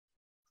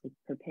Just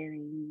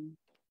preparing.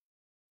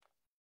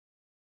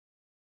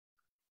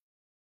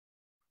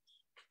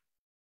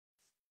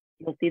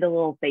 You'll see the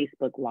little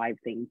Facebook Live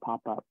thing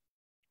pop up.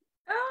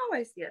 Oh,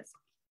 I see us.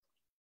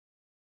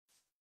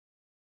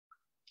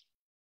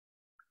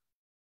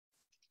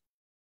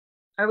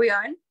 Are we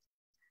on?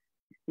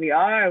 We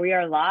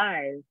are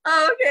live.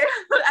 Oh, okay.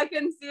 I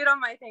couldn't see it on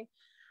my thing.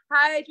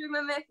 Hi, Dream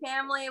Emma Mieth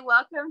family.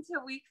 Welcome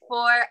to week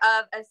 4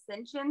 of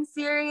Ascension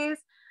series.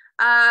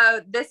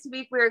 This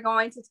week we're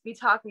going to be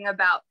talking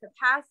about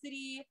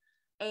capacity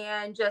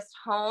and just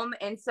home.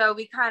 And so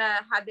we kind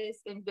of had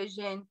this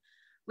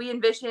we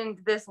envisioned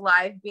this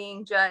live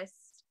being just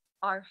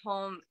our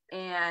home,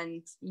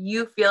 and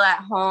you feel at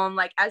home,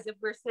 like as if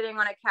we're sitting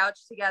on a couch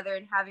together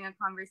and having a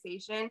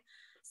conversation.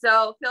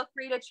 So feel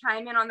free to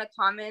chime in on the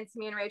comments.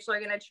 Me and Rachel are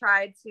going to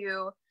try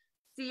to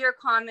see your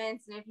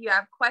comments. And if you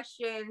have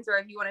questions or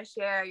if you want to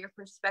share your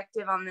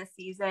perspective on this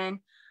season,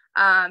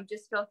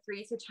 just feel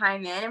free to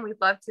chime in. And we'd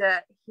love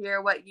to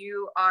hear what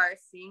you are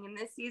seeing in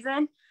this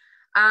season.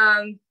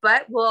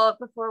 But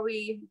before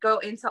we go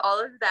into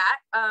all of that,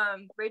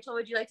 Rachel,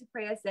 would you like to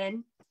pray us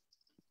in?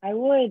 I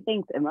would.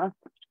 Thanks, Emma.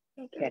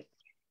 Okay.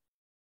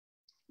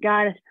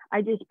 God,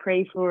 I just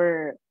pray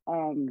for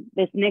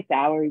this next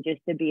hour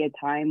just to be a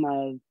time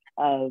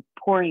of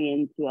pouring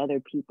into other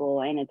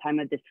people and a time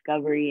of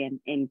discovery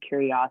and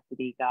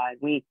curiosity, God.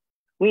 We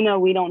know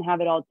we don't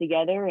have it all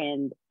together,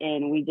 and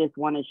we just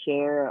want to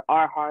share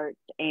our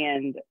hearts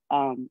and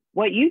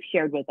what you've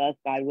shared with us,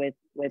 God,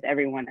 with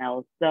everyone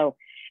else. So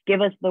give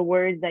us the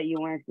words that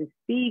you want us to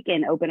speak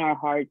and open our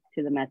hearts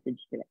to the message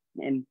today.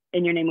 And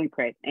in your name we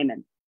pray.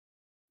 Amen.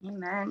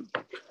 Amen.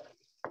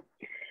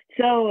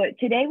 So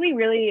today we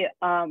really,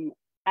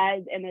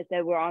 as Emma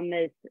said, we're on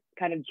this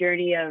kind of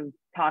journey of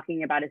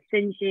talking about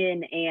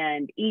Ascension,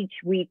 and each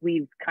week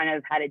we've kind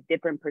of had a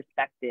different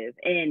perspective.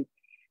 And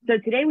so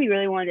today we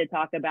really wanted to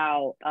talk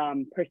about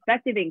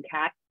perspective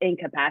and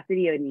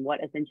capacity and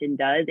what Ascension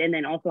does, and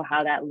then also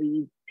how that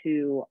leads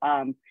to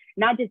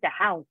not just a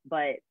house,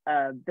 but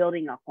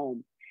building a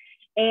home.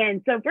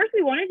 And so first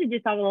we wanted to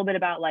just talk a little bit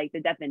about like the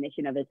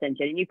definition of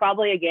Ascension. And you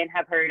probably, again,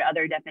 have heard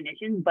other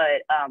definitions,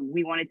 but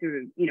we wanted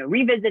to,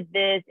 revisit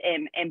this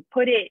and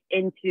put it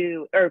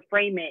into, or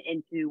frame it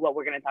into what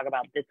we're going to talk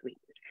about this week.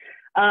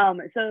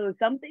 So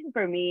something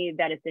for me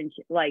that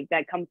Ascension, like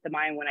that comes to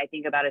mind when I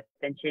think about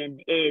Ascension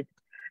is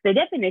the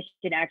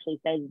definition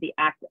actually says the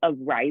act of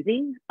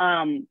rising,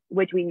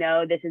 which we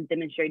know this is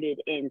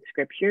demonstrated in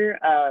scripture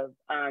of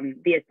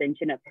the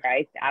ascension of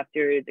Christ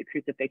after the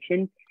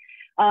crucifixion.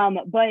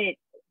 But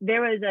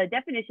there was a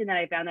definition that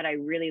I found that I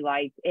really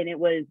liked, and it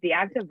was the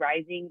act of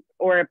rising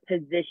or a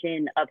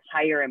position of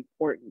higher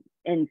importance.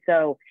 And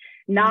so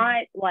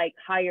not like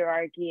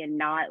hierarchy and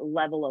not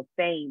level of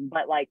fame,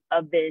 but like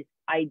of this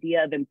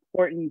idea of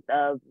importance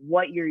of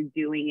what you're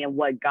doing and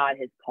what God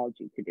has called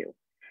you to do.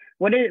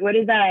 What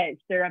does that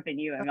stir up in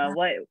you, Emma?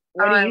 What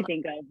do you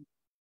think of?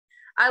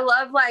 I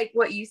love like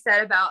what you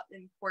said about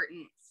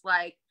importance.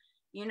 Like,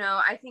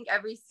 I think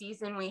every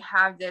season we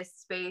have this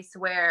space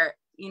where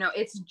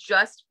it's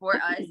just for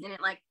us, and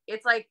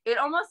it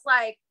almost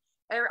like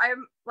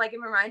I'm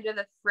reminded of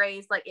the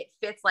phrase like it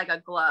fits like a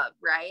glove,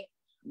 right?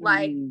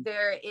 Like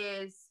there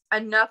is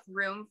enough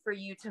room for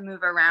you to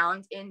move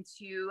around and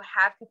to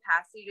have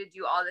capacity to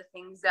do all the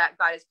things that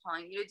God is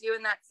calling you to do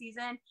in that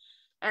season.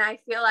 And I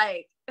feel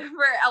like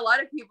for a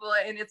lot of people,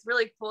 and it's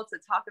really cool to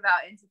talk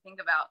about and to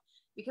think about,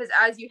 because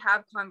as you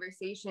have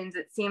conversations,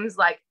 it seems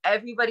like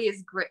everybody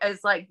is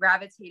like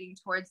gravitating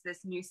towards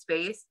this new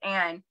space.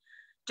 And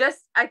just,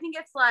 I think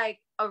it's like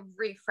a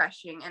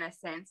refreshing in a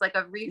sense, like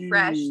a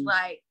refresh,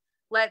 like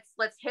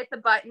let's hit the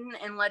button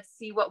and let's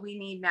see what we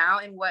need now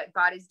and what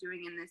God is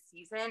doing in this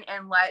season.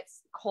 And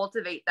let's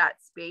cultivate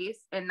that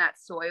space and that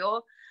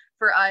soil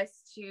for us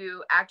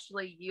to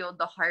actually yield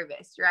the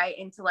harvest, right?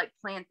 And to like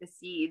plant the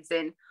seeds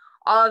and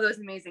all of those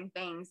amazing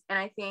things. And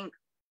I think,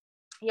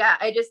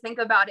 I just think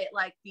about it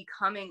like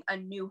becoming a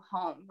new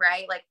home,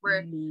 right? Like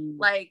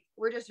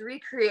we're just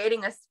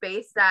recreating a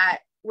space that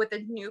with a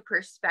new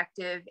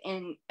perspective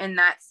in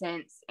that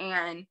sense.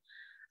 And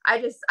I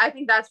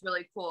think that's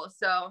really cool.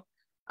 So,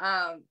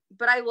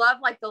 but I love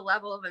like the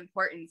level of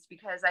importance,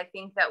 because I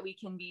think that we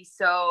can be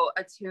so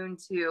attuned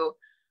to,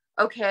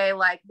 okay,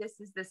 like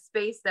this is the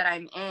space that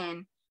I'm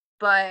in,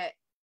 but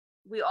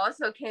we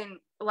also can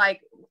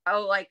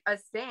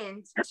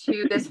ascend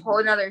to this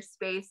whole nother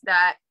space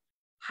that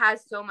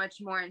has so much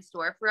more in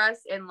store for us.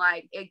 And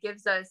like, it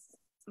gives us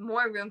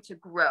more room to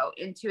grow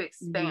and to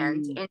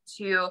expand and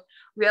to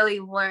really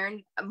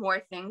learn more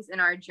things in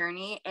our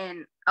journey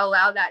and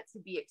allow that to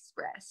be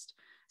expressed.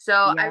 So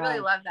I really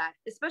love that,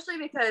 especially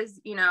because,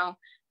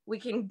 we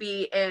can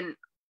be in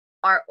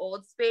our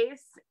old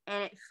space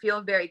and it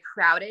feel very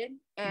crowded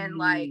and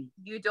like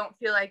you don't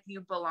feel like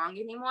you belong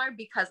anymore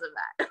because of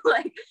that.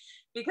 Like,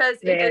 because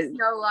it just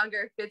no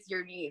longer fits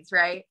your needs,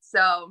 right?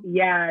 So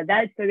yeah,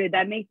 that's so good.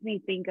 That makes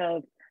me think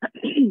of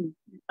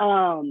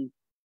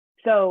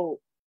so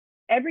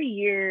every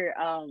year,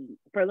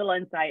 for a little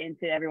insight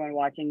into everyone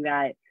watching,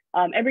 that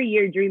every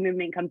year Dream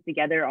Movement comes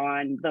together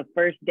on the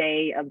first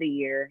day of the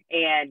year,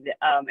 and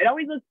it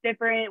always looks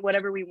different,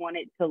 whatever we want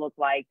it to look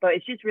like. But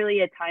it's just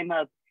really a time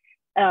of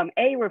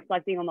A,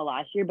 reflecting on the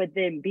last year, but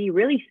then B,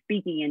 really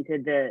speaking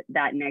into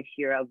that next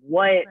year of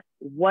what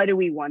do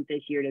we want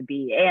this year to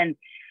be. And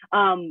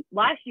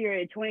last year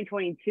in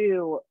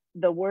 2022,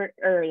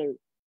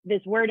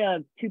 this word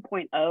of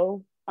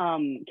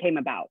 2.0 came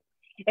about,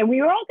 and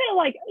we were all kind of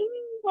like,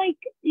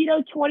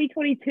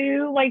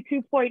 2022, like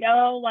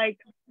 2.0, like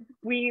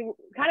we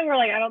kind of were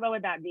like, I don't know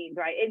what that means,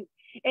 right?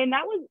 And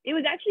it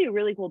was actually a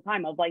really cool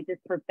time of like this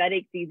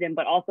prophetic season,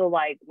 but also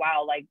like,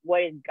 wow, like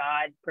what is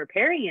God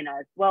preparing in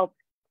us? Well,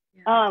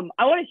 I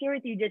want to share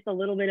with you just a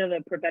little bit of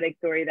a prophetic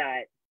story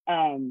that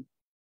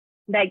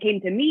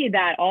came to me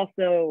that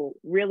also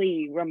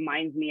really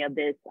reminds me of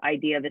this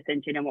idea of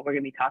ascension and what we're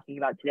going to be talking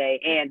about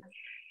today. And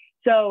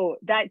so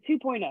that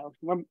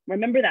 2.0,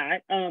 remember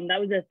that, that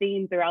was a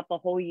theme throughout the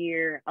whole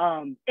year.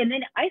 And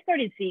then I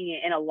started seeing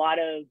it in a lot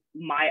of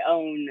my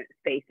own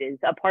spaces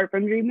apart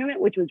from Dream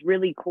Movement, which was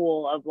really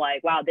cool of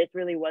like, wow, this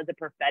really was a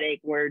prophetic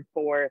word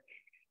for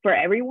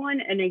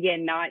everyone. And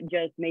again, not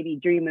just maybe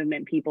Dream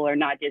Movement people or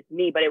not just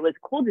me, but it was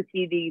cool to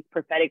see these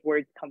prophetic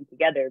words come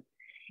together.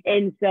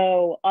 And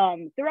so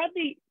throughout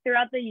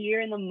the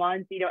year and the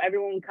months,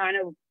 everyone kind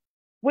of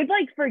would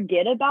like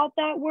forget about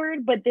that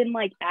word, but then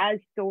like as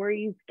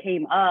stories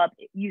came up,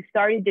 you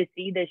started to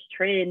see this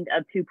trend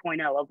of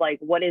 2.0 of like,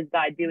 what is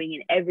God doing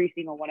in every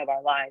single one of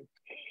our lives?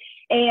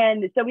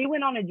 And so we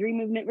went on a Dream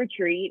Movement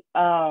retreat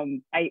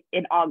in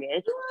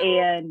August,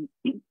 and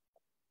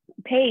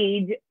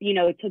Paige,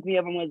 took me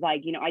over and was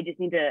like,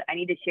 I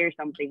need to share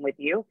something with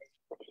you.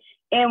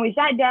 And we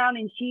sat down,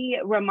 and she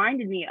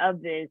reminded me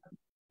of this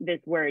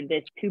word,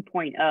 this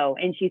 2.0,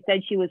 and she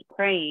said she was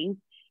praying.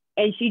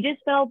 And she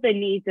just felt the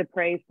need to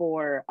pray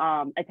for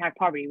Attack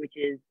Poverty, which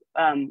is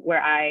where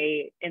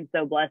I am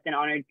so blessed and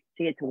honored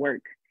to get to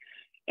work.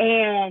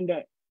 And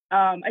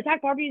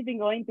Attack Poverty has been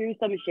going through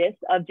some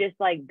shifts of just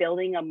like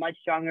building a much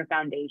stronger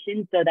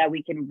foundation so that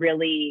we can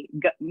really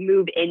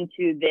move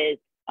into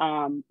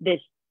this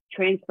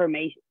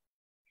transformation,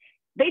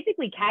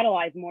 basically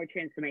catalyze more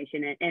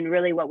transformation and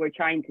really what we're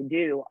trying to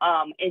do.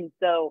 And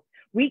so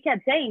we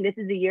kept saying this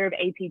is the year of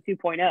AP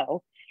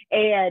 2.0.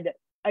 And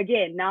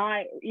again,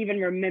 not even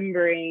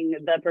remembering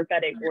the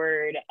prophetic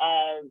word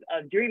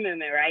of Dream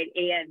Movement, right?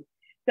 And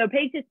so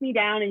Paige sits me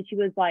down, and she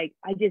was like,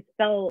 I just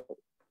felt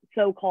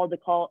so called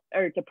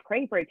to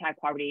pray for Attack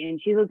Poverty. And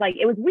she was like,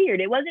 it was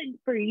weird. It wasn't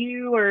for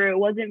you or it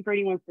wasn't for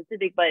anyone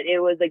specific, but it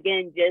was,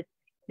 again, just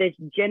this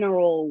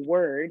general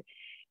word.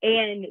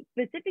 And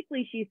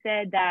specifically, she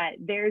said that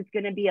there's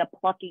going to be a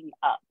plucking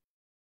up.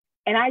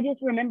 And I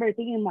just remember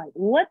thinking, like,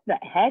 what the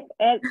heck?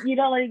 And,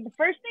 like the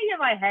first thing in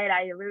my head,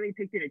 I literally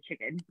pictured a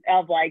chicken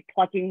of like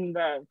plucking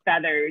the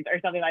feathers or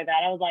something like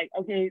that. I was like,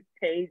 okay,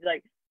 Paige,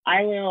 like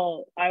I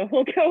will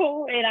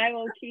go and I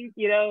will keep,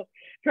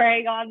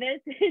 praying on this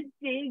and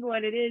seeing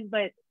what it is.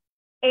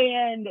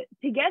 And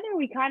together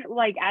we kind of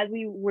like, as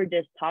we were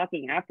just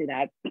talking after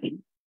that,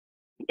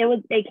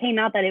 it came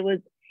out that it was,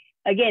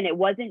 again, it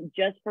wasn't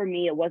just for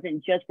me. It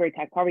wasn't just for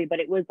Attack Poverty, but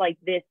it was like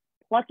this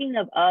plucking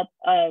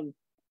of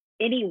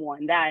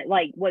anyone that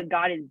like what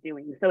God is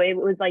doing. So it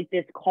was like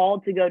this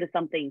call to go to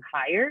something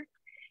higher.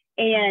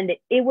 And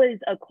it was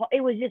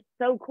just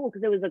so cool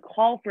because it was a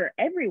call for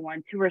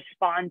everyone to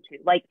respond to.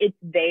 Like, it's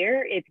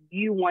there if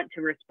you want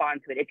to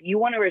respond to it. If you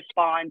want to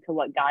respond to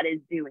what God is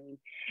doing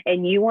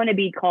and you want to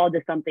be called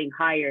to something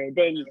higher,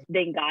 then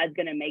God's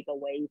going to make a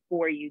way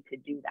for you to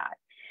do that.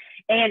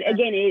 And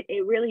again,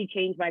 it really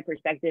changed my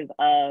perspective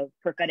of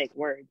prophetic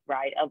words,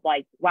 right? Of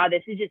like, wow,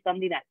 this is just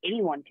something that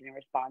anyone can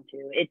respond to.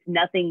 It's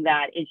nothing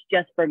that it's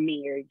just for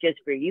me or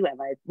just for you,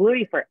 Emma. It's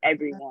literally for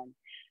everyone.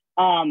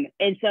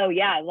 And so,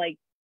 yeah, like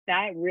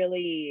that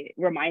really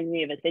reminds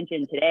me of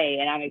Ascension today.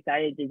 And I'm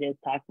excited to just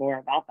talk more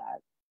about that.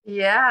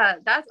 Yeah,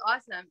 that's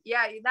awesome.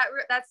 Yeah,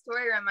 that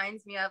story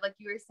reminds me of, like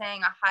you were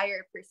saying, a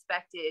higher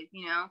perspective,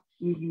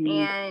 Mm-hmm.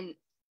 And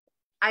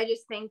I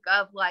just think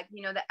of like,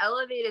 the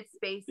elevated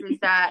spaces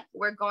that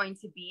we're going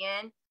to be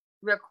in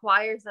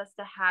requires us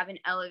to have an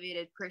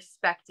elevated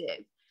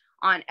perspective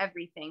on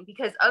everything,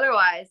 because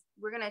otherwise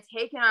we're going to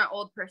take in our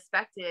old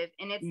perspective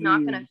and it's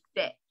not going to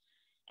fit.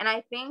 And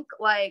I think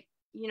like,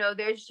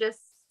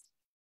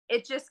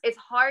 it's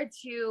hard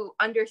to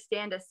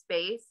understand a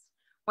space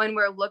when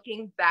we're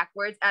looking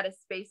backwards at a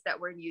space that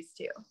we're used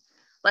to.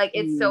 Like,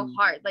 it's so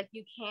hard. Like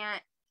you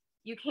can't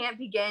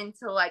begin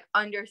to like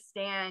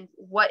understand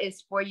what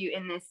is for you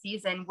in this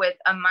season with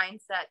a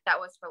mindset that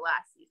was for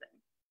last season.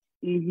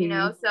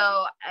 So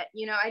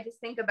I just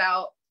think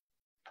about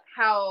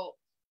how,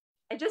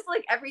 and just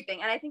like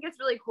everything. And I think it's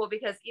really cool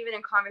because even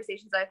in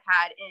conversations I've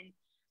had, and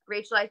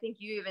Rachel, I think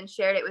you even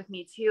shared it with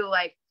me too,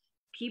 like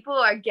people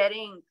are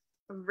getting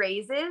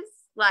raises,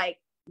 like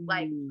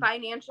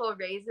financial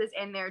raises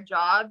in their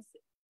jobs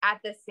at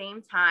the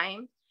same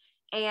time.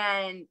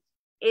 And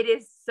it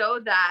is so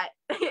that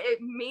it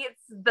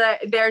meets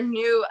their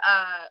new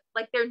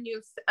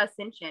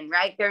ascension,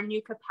 right? Their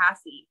new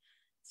capacity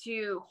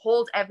to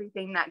hold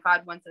everything that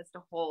God wants us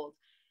to hold.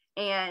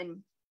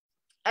 And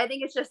I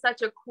think it's just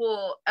such a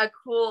cool,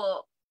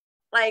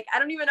 like, I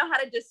don't even know how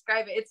to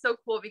describe it. It's so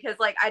cool because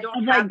like, I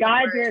don't have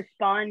God's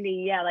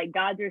responding. Yeah. Like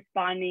God's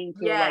responding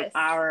to like yes,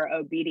 our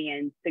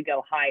obedience to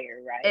go higher.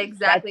 Right.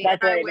 exactly.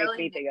 That's And what our it makes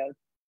me think of.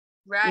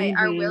 right.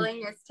 Our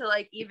willingness to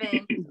like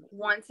even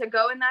want to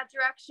go in that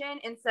direction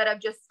instead of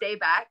just stay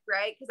back.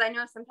 Right. Cause I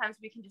know sometimes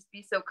we can just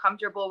be so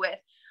comfortable with,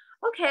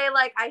 okay,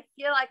 like I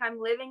feel like I'm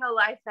living a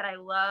life that I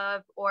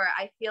love, or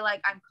I feel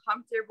like I'm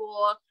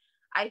comfortable.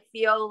 I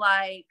feel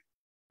like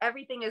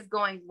everything is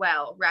going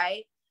well.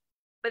 Right.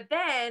 But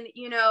then,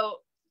 you know,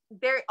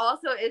 there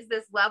also is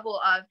this level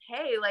of,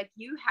 hey, like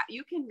you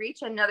can reach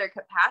another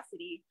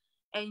capacity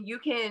and you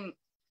can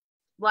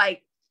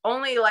like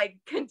only like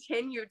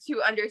continue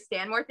to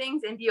understand more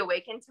things and be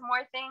awakened to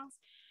more things.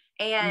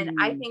 And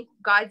I think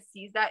God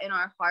sees that in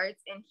our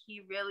hearts, and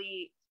he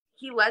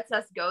lets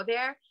us go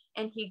there,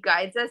 and he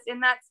guides us in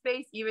that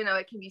space, even though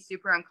it can be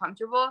super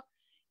uncomfortable.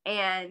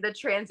 And the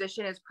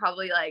transition is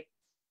probably like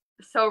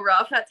so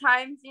rough at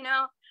times, you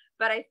know.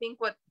 But I think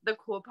what the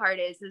cool part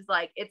is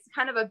like, it's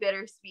kind of a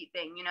bittersweet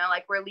thing, you know,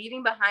 like we're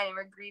leaving behind and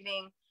we're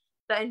grieving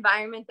the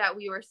environment that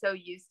we were so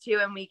used to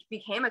and we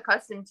became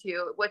accustomed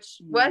to,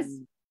 which was,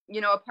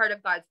 you know, a part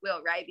of God's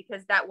will, right?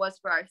 Because that was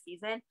for our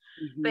season.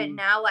 But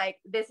now, like,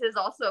 this is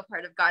also a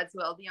part of God's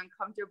will, the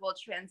uncomfortable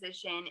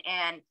transition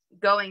and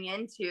going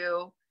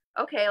into,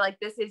 okay, like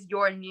this is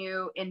your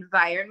new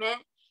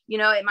environment. You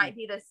know, it might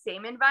be the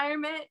same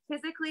environment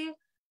physically,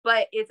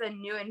 but it's a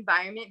new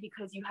environment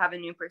because you have a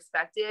new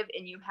perspective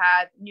and you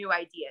have new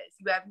ideas.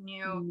 You have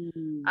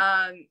new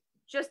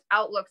just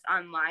outlooks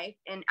on life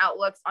and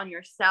outlooks on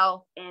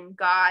yourself and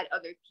God,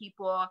 other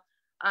people.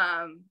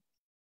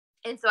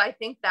 And so I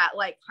think that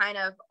like kind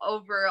of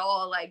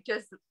overall like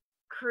just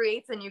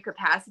creates a new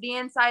capacity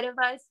inside of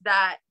us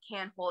that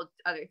can hold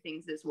other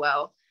things as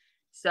well.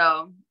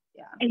 So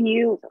yeah. And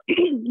you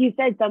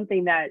said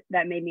something that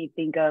made me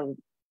think of,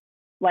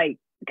 like,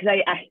 because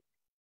I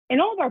in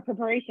all of our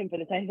preparation for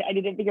this, I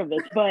didn't think of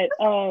this, but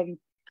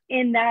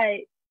in that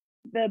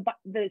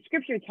the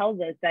scripture tells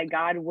us that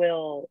God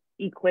will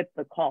equip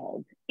the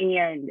called,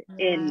 and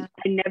I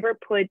never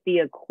put the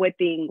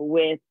equipping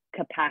with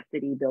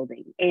capacity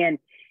building. And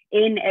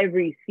in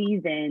every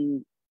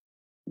season,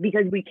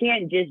 because we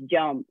can't just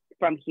jump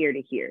from here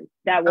to here,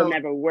 that will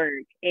never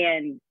work.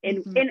 And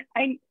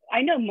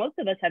I know most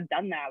of us have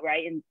done that,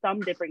 right? In some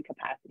different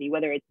capacity,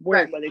 whether it's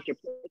work, whether it's your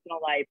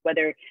personal life,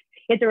 whether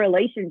it's a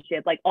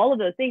relationship, like all of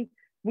those things,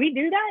 we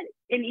do that,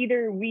 and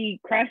either we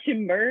crash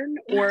and burn,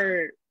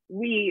 or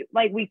we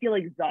feel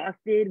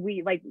exhausted.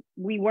 We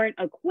weren't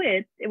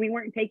equipped, and we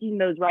weren't taking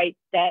those right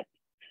steps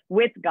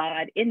with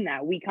God in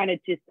that. We kind of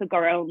just took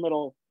our own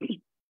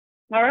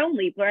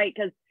leap, right?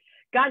 Because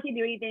God can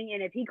do anything,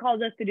 and if he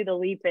calls us to do the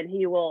leap, then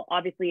he will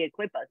obviously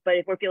equip us. But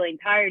if we're feeling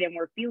tired and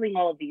we're feeling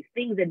all of these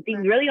things and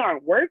things really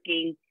aren't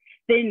working,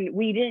 then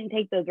we didn't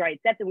take those right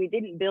steps, and we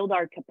didn't build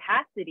our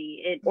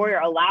capacity or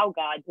allow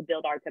God to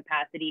build our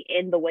capacity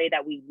in the way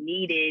that we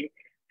needed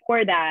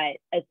for that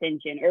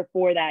ascension or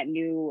for that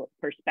new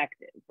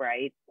perspective,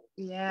 right?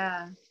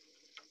 Yeah,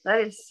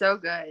 that is so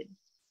good.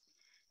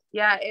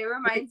 Yeah, it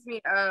reminds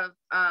me of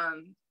I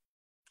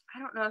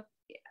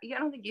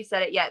don't think you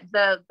said it yet.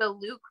 The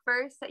Luke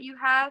verse that you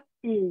have.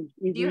 Do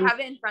you have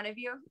it in front of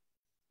you?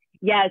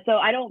 Yeah, so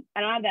I don't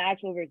have the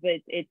actual verse,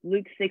 but it's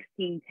Luke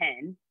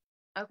 16:10.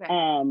 Okay.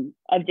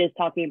 Of just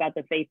talking about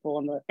the faithful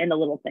and the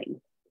little things.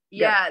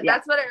 Yeah,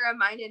 that's what it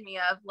reminded me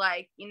of.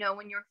 Like, you know,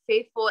 when you're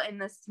faithful in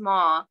the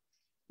small,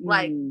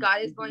 like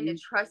God is going to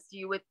trust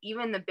you with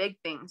even the big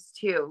things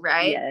too,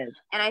 right? Yes.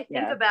 And I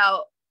think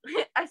about,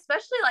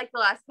 especially like the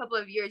last couple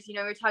of years, you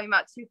know, we're talking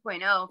about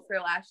 2.0 for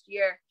last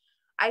year.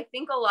 I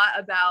think a lot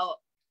about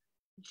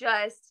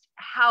just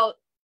how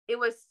it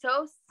was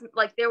so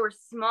like there were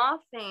small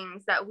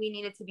things that we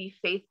needed to be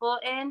faithful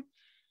in,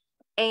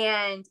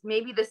 and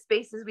maybe the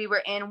spaces we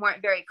were in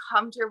weren't very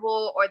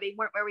comfortable, or they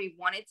weren't where we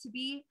wanted to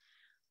be.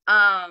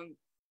 I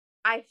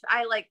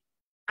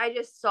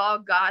just saw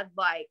God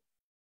like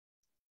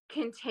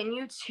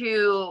continue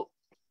to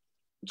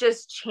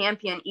just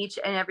champion each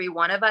and every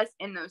one of us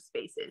in those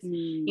spaces.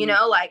 You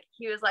know, like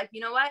he was like,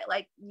 you know what,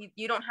 like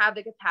you don't have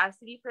the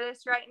capacity for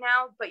this right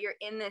now, but you're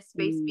in this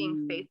space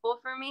being faithful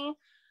for me.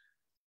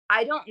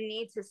 I don't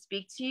need to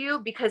speak to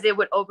you because it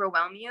would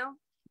overwhelm you,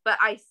 but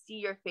I see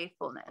your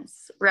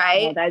faithfulness,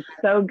 right? Oh, that's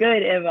so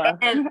good, Eva.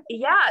 And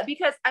yeah,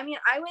 because I mean,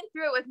 I went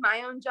through it with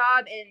my own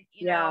job, and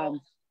you know,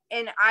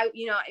 and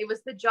it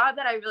was the job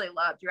that I really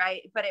loved,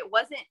 right? But it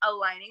wasn't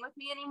aligning with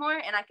me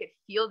anymore, and I could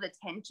feel the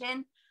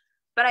tension.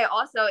 But I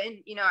also, and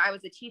you know, I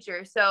was a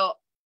teacher, so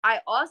I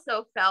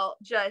also felt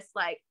just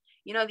like,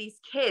 you know, these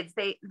kids,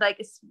 they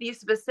like these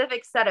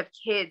specific set of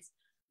kids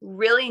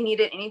really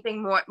needed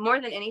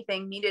more than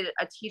anything, needed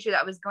a teacher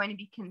that was going to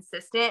be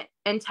consistent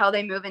until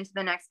they move into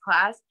the next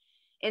class.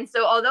 And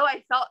so although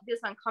I felt this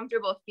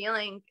uncomfortable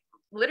feeling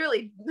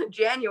literally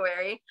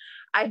January,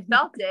 I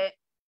felt it.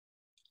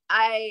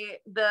 I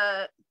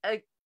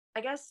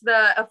guess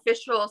the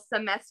official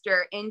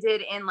semester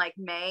ended in like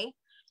May.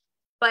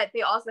 but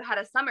they also had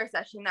a summer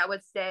session that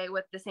would stay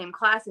with the same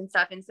class and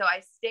stuff. And so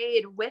I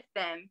stayed with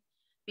them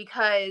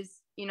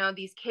because, you know,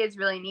 these kids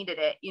really needed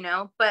it, you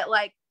know, but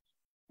like,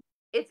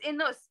 it's in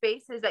those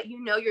spaces that,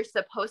 you know, you're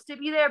supposed to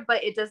be there,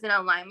 but it doesn't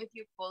align with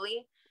you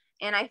fully.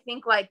 And I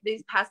think like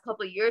these past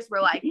couple of years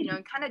were like, you know,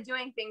 kind of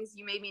doing things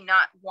you maybe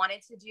not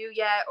wanted to do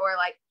yet, or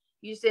like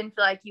you just didn't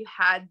feel like you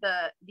had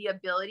the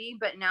ability.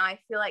 But now I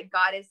feel like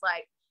God is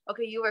like,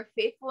 okay, you were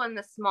faithful in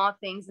the small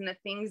things and the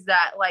things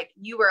that like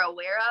you were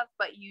aware of,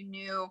 but you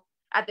knew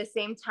at the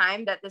same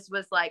time that this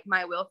was like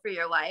my will for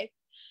your life.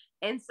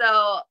 And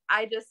so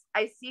I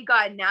see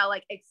God now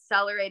like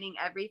accelerating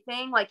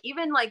everything. Like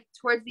even like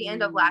towards the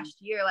end of last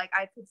year, like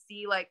I could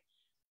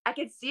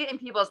see it in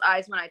people's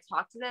eyes when I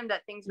talked to them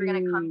that things were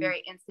going to come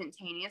very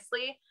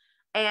instantaneously.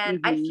 And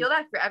I feel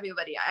that for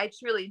everybody. I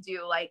truly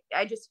do. Like,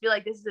 I just feel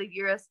like this is a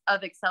year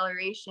of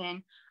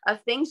acceleration,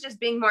 of things just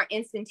being more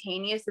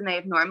instantaneous than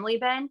they've normally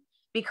been,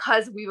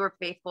 because we were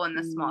faithful in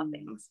the small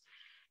things.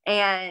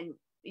 And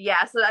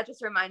yeah, so that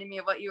just reminded me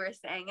of what you were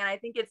saying. And I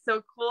think it's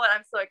so cool. And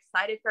I'm so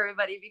excited for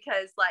everybody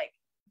because like,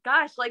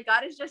 gosh, like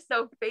God is just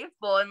so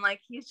faithful, and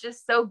like, he's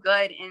just so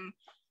good. And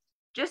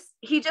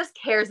he just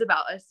cares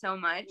about us so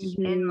much.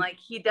 And like,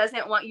 he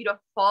doesn't want you to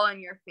fall on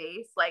your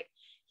face. Like,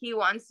 he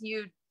wants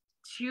you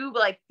to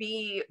like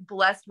be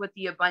blessed with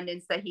the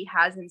abundance that he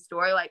has in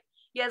store. Like,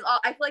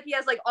 I feel like he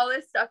has like all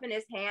this stuff in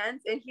his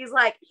hands, and he's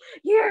like,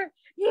 here,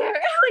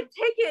 like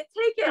take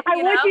it. I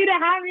want you to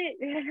have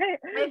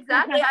it.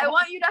 Exactly. I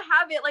want you to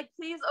have it. Like,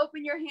 please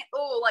open your hand.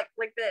 Oh, like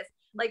this.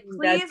 Like,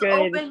 please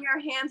open your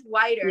hands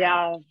wider.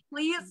 Yeah.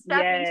 Please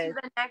step into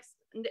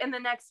the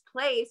next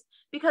place,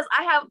 because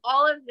I have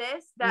all of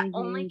this that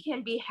only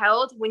can be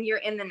held when you're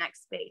in the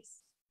next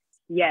space.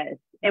 Yes.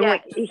 And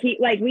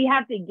we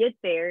have to get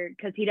there,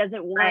 because he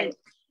doesn't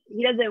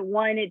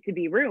want it to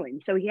be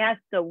ruined. So he has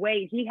to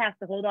wait. He has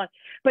to hold on.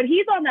 But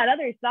he's on that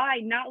other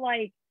side, not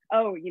like,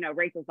 oh, you know,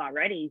 Rachel's not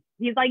ready.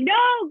 He's like, no,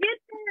 get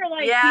there.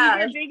 Like,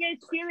 he's your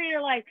biggest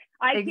cheerleader. Like,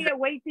 I can't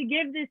wait to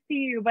give this to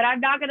you, but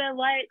I'm not going to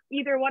let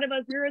either one of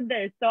us ruin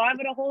this. So I'm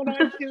going to hold on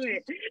to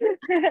it.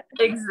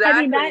 Exactly.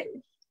 I mean,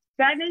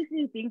 that makes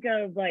me think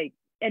of like,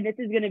 and this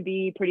is going to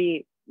be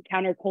pretty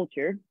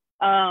counterculture,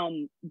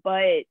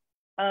 but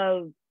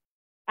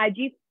at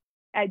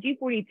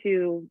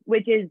G42,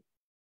 which is,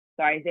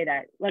 sorry, I say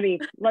that. Let me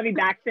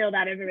backfill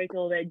that information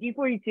a little bit.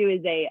 G42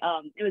 is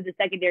it was a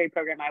secondary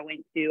program I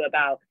went to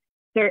about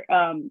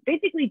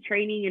basically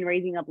training and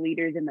raising up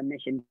leaders in the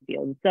mission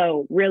field.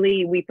 So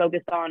really, we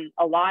focused on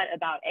a lot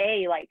about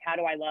like, how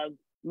do I love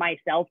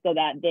myself so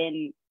that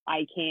then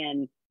I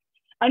can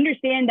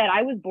understand that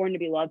I was born to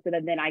be loved, so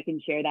that then I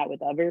can share that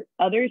with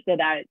others, so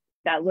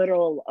that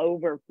literal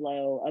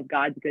overflow of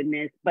God's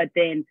goodness, but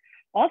then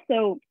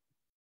also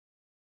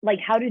like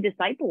how to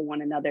disciple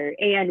one another.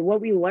 And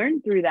what we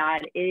learned through that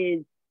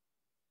is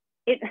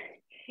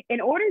in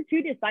order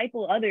to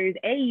disciple others,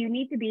 you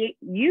need to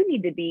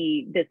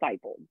be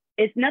discipled.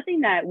 It's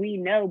nothing that we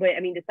know, but I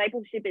mean,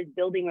 discipleship is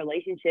building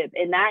relationship,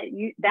 and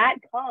that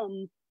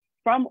comes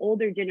from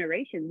older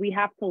generations. We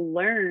have to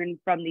learn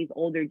from these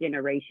older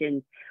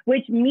generations,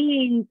 which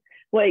means,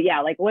 what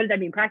does that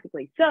mean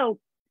practically? So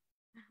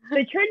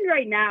the trend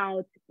right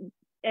now,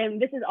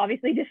 and this is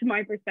obviously just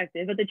my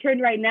perspective, but the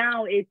trend right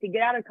now is to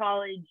get out of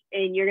college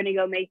and you're going to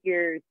go make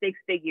your 6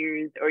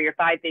 figures or your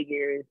 5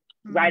 figures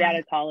right out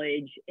of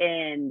college.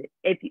 And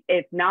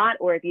if not,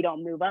 or if you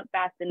don't move up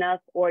fast enough,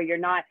 or you're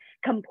not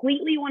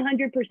completely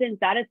 100%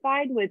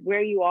 satisfied with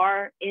where you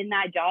are in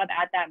that job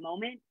at that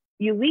moment,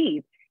 you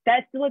leave.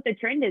 That's what the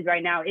trend is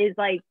right now, is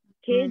like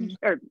kids,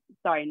 or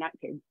sorry, not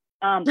kids.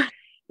 But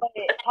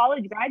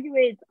college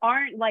graduates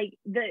aren't like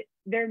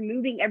they're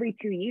moving every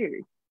 2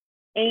 years.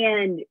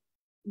 And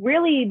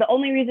really the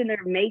only reason they're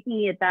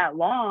making it that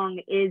long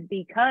is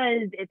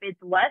because if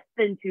it's less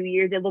than 2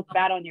 years, it looks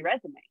bad on your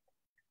resume.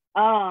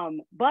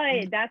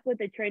 But that's what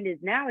the trend is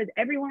now, is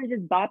everyone's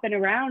just bopping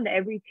around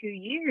every 2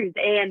 years,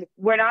 and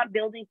we're not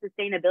building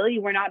sustainability.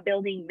 We're not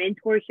building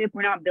mentorship.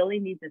 We're not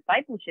building these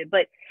discipleship.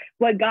 But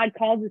what God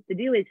calls us to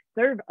do is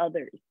serve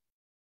others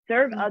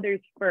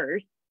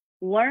first,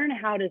 learn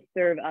how to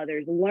serve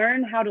others,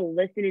 learn how to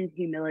listen in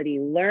humility,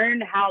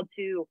 learn how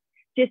to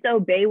just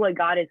obey what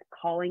God is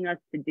calling us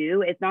to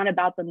do. It's not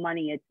about the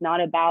money. It's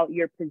not about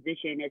your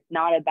position. It's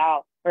not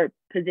about, or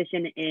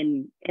position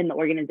in the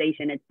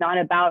organization. It's not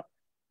about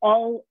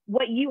all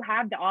what you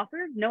have to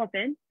offer, no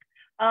offense.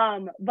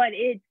 But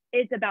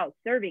it's about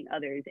serving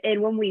others.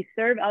 And when we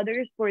serve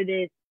others for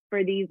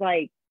these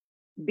like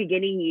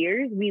beginning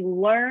years, we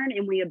learn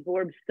and we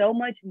absorb so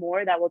much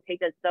more that will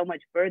take us so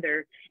much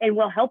further and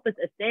will help us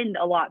ascend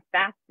a lot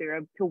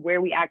faster to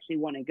where we actually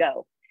want to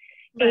go.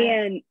 Right.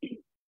 And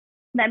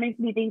that makes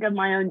me think of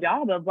my own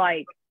job of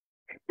like,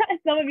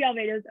 some of y'all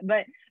may know,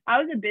 but I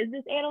was a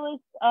business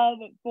analyst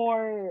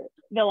for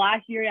the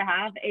last year and a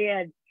half,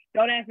 and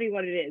don't ask me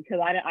what it is,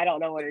 because I don't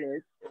know what it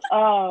is.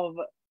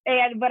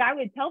 But I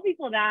would tell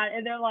people that,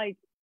 and they're like,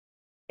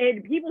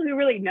 and people who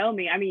really know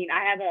me, I mean,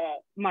 I have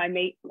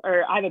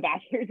a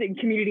bachelor's in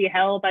community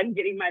health. I'm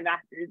getting my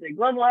master's in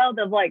global health.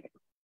 Of like,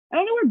 I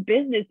don't know where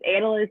business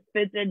analyst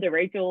fits into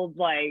Rachel's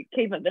like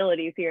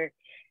capabilities here.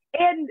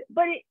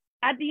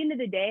 At the end of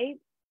the day,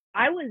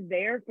 I was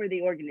there for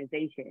the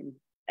organization.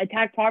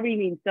 Attack Poverty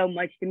means so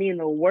much to me, and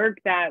the work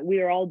that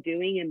we are all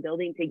doing and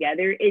building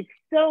together is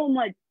so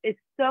much, it's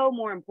so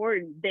more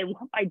important than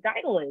what my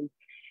title is.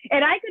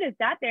 And I could have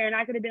sat there and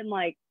I could have been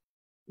like,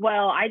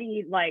 well,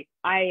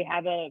 I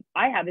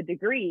have a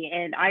degree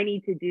and I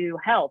need to do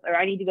health, or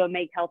I need to go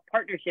make health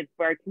partnerships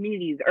for our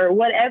communities, or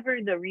whatever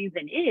the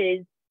reason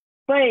is.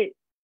 But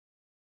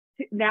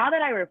now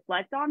that I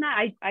reflect on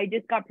that, I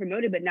just got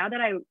promoted, but now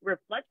that I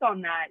reflect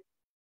on that,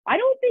 I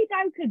don't think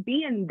I could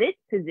be in this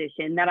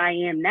position that I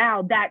am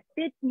now that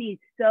fits me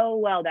so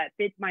well, that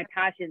fits my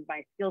passions,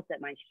 my skill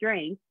set, my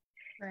strengths.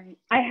 Right.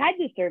 I had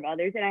to serve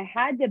others, and I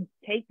had to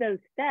take those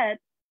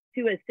steps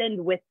to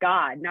ascend with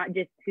God, not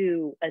just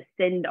to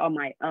ascend on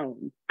my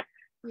own.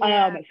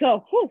 Yeah.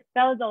 So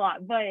that was a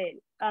lot, but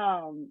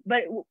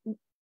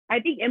I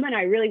think Emma and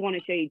I really want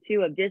to show you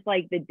too, of just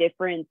like the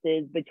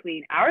differences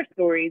between our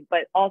stories,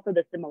 but also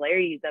the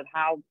similarities of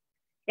how,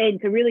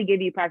 and to really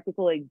give you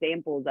practical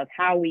examples of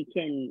how we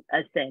can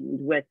ascend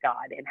with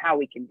God and how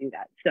we can do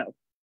that. So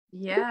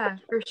yeah,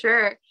 for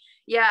sure.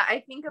 Yeah,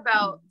 I think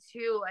about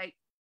too, like,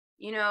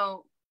 you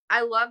know,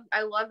 I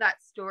love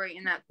that story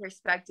and that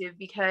perspective,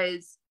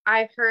 because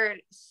I've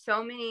heard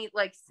so many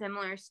like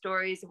similar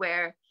stories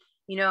where,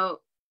 you know,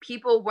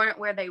 people weren't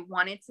where they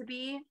wanted to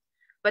be,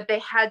 but they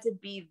had to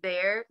be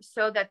there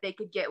so that they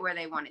could get where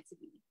they wanted to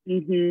be.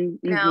 You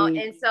know,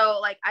 and so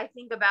like I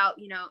think about,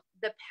 you know,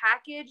 the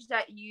package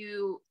that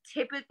you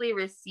typically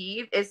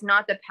receive is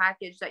not the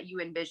package that you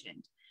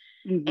envisioned.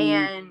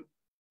 And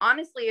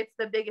honestly, it's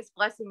the biggest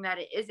blessing that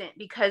it isn't,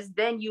 because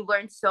then you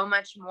learn so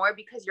much more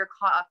because you're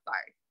caught off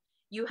guard.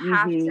 You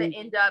have to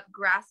end up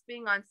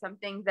grasping on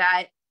something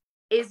that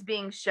is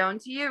being shown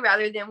to you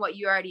rather than what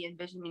you already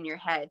envisioned in your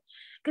head.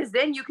 Because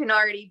then you can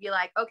already be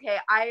like, okay,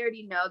 I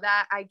already know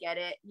that. I get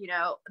it. You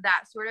know,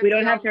 that sort of we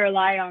don't have to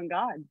rely on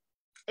God.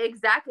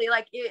 Exactly.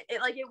 Like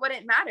it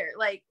wouldn't matter.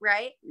 Like,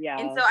 right. Yeah.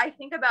 And so I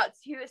think about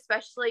too,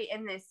 especially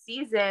in this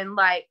season,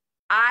 like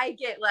I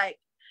get like,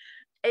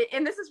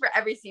 and this is for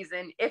every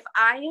season, if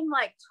I am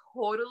like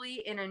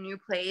totally in a new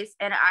place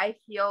and I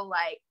feel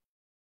like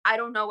I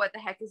don't know what the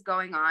heck is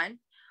going on,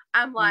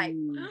 I'm like,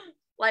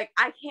 like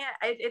I can't,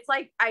 it's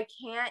like I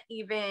can't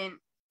even,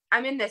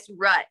 I'm in this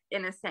rut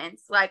in a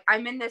sense. Like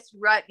I'm in this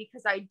rut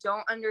because I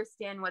don't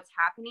understand what's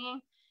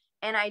happening,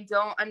 and I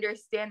don't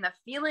understand the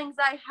feelings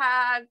I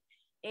have.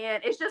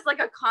 And it's just like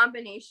a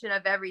combination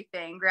of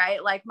everything,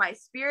 right? Like my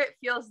spirit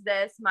feels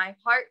this, my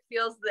heart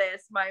feels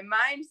this, my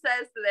mind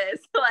says this.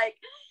 Like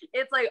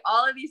it's like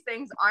all of these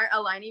things aren't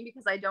aligning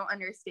because I don't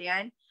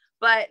understand.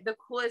 But the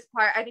coolest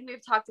part, I think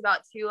we've talked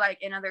about too, like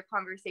in other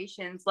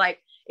conversations, like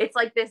it's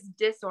like this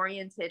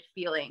disoriented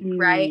feeling,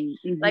 right?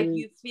 Like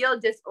you feel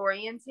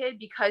disoriented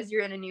because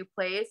you're in a new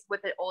place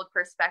with an old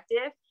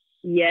perspective.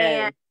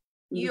 And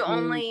you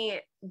only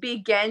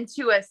begin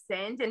to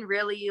ascend and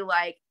really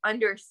like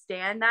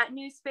understand that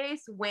new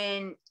space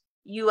when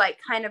you like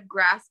kind of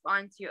grasp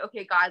onto,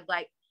 okay, God,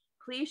 like,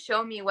 please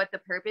show me what the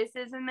purpose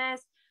is in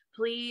this.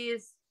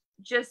 Please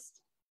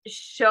just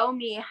show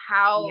me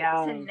how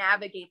to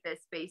navigate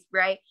this space,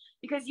 right?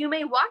 Because you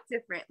may walk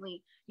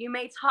differently, you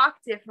may talk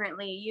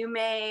differently, you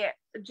may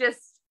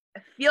just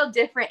feel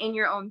different in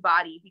your own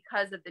body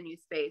because of the new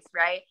space,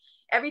 right?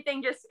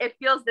 Everything just, it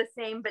feels the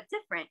same but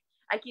different.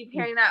 I keep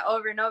hearing that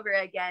over and over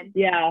again.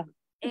 Yeah.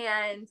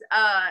 And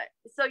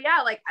so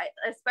yeah, like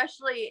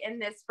especially in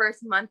this first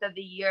month of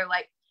the year,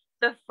 like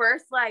the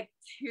first like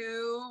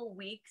 2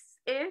 weeks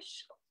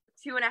ish,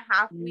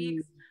 2.5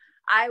 weeks,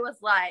 I was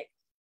like,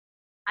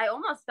 I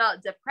almost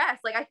felt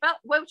depressed. Like I felt,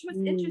 which was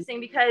interesting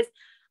because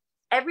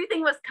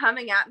everything was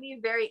coming at me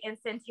very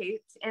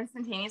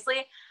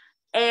instantaneously.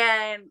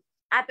 And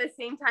at the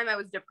same time, I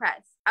was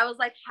depressed. I was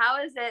like,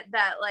 how is it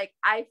that like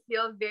I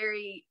feel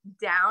very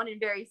down and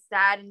very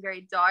sad and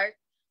very dark,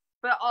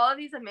 but all of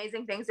these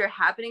amazing things are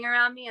happening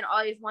around me and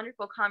all these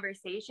wonderful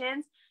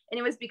conversations? And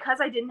it was because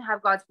I didn't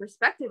have God's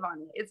perspective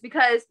on it. It's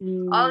because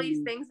all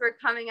these things were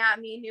coming at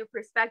me, new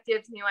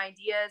perspectives, new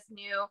ideas,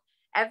 new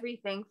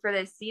everything for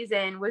this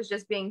season was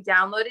just being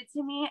downloaded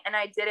to me. And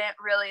I didn't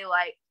really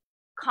like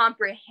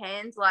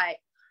comprehend like,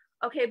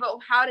 okay, but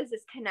how does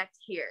this connect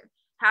here?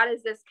 How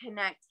does this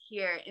connect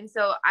here? And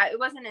so it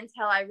wasn't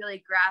until I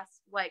really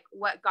grasped like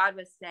what God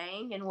was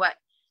saying and what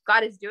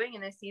God is doing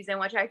in this season,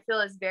 which I feel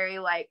is very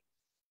like,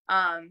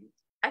 I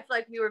feel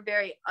like we were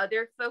very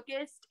other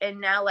focused,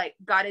 and now like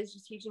God is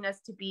just teaching us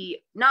to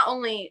be not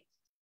only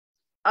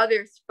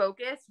others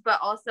focused, but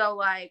also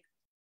like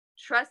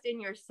trust in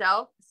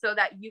yourself so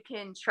that you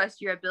can trust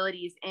your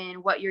abilities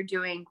in what you're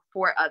doing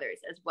for others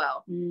as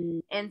well.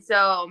 And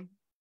so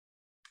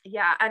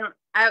yeah, and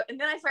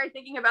then I started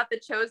thinking about The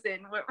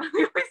Chosen. We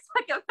always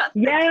talk about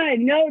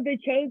The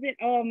Chosen.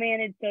 Oh man,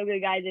 it's so good,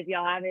 guys. If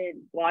y'all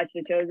haven't watched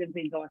The Chosen,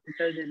 please go watch The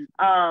Chosen.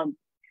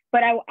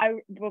 But I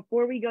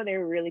before we go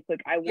there really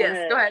quick, I want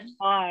to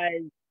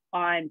pause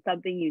on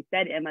something you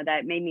said, Emma,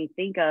 that made me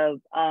think of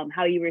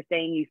how you were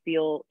saying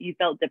you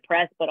felt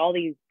depressed, but all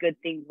these good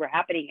things were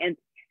happening. Yes.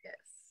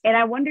 And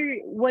I wonder,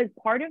 was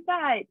part of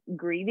that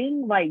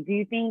grieving? Like, do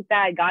you think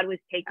that God was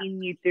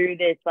taking you through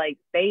this like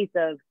space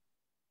of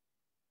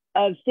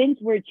since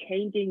we're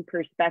changing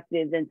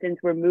perspectives and since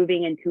we're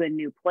moving into a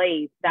new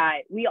place,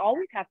 that we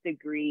always have to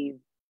grieve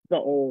the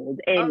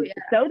old and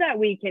so that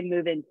we can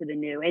move into the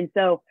new. And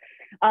so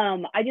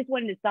I just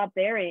wanted to stop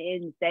there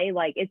and say,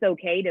 like, it's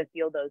okay to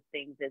feel those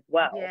things as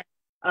well.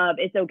 Yeah.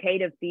 It's okay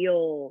to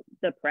feel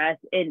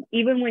depressed. And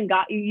even when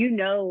God,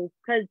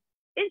 because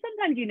and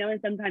sometimes and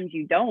sometimes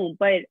you don't,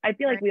 but I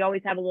feel like we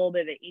always have a little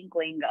bit of an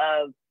inkling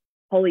of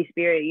Holy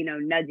Spirit,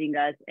 nudging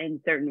us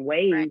in certain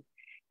ways. Right.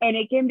 And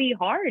it can be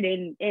hard.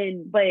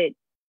 But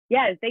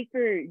yeah, thanks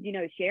for,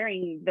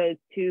 sharing those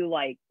two,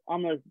 like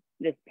almost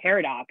this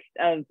paradox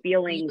of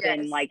feelings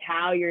and like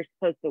how you're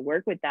supposed to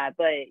work with that.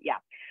 But yeah,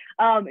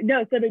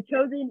 no, so The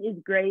Chosen is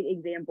great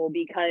example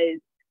because,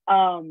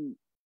 I'm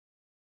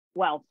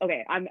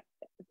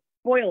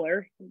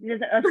spoiler,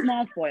 just a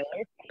small spoiler.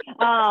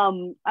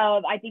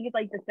 I think it's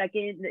like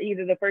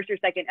either the first or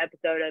second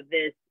episode of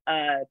this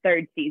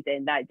third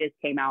season that just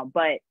came out.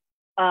 But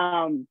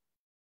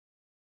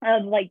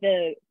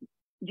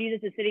Jesus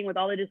is sitting with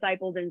all the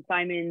disciples in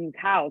Simon's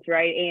house,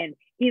 right? And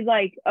he's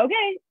like,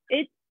 okay,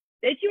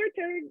 it's your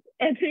turn.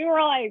 And they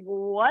were like,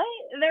 what?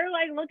 They're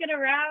like looking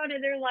around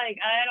and they're like,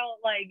 I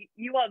don't like,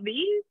 you want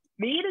me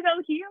to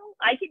go heal?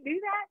 I can do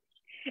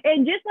that.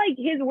 And just like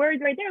his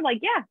words right there, like,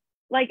 yeah,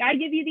 like I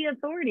give you the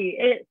authority.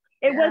 It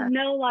was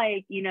no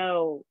like,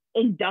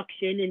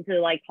 induction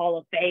into like Hall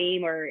of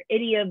Fame or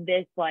any of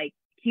this like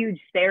huge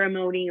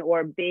ceremony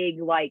or big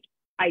like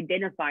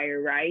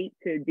identifier, right?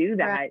 To do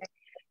that. Right.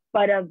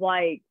 But of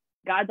like,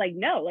 God's like,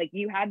 no, like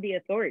you have the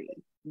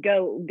authority.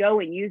 Go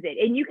and use it.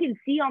 And you can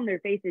see on their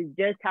faces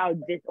just how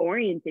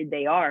disoriented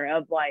they are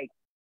of like,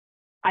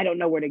 I don't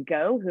know where to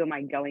go. Who am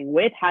I going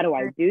with? How do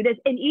I do this?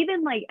 And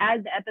even like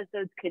as the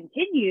episodes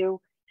continue,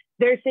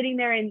 they're sitting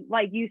there and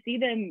like you see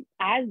them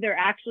as they're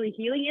actually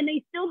healing and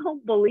they still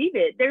don't believe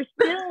it. They're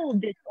still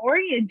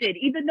disoriented,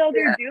 even though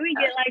they're doing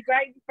it like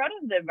right in front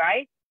of them,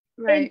 right?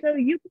 And so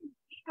you can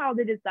see how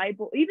the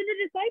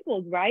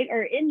disciples, right,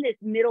 are in this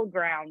middle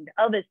ground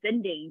of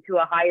ascending to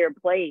a higher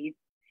place.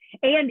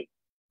 And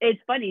it's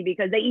funny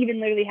because they even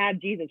literally have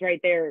Jesus right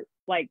there,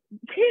 like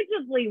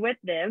physically with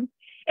them,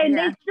 and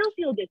they still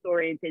feel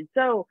disoriented.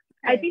 So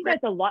I think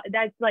that's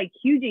that's like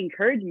huge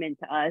encouragement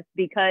to us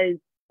because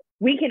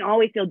we can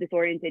always feel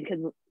disoriented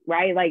because,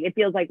 right, like it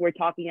feels like we're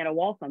talking at a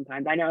wall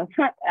sometimes. I know,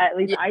 at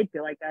least I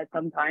feel like that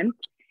sometimes.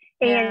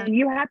 And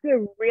you have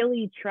to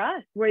really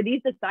trust where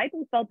these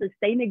disciples felt the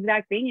same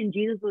exact thing and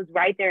Jesus was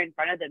right there in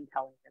front of them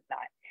telling them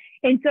that.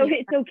 And so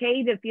it's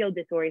okay to feel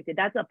disoriented.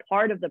 That's a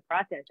part of the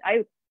process.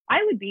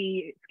 I would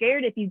be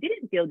scared if you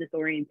didn't feel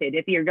disoriented,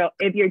 if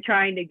you're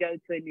trying to go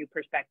to a new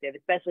perspective,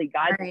 especially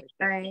God's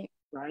perspective,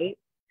 right?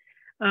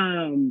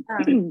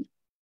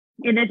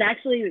 And it's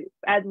actually,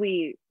 as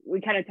we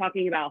kind of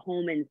talking about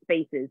home and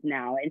spaces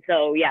now. And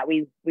so, yeah,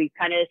 we've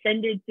kind of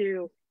ascended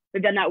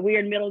we've done that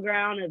weird middle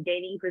ground of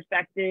gaining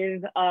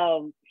perspective.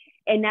 And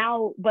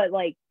now, but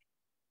like,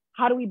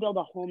 how do we build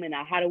a home in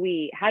that? How do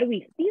we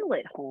feel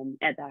at home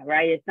at that,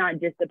 right? It's not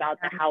just about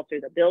the house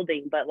or the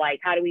building, but like,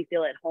 how do we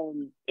feel at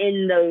home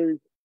in those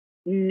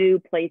new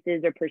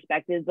places or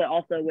perspectives, but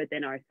also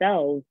within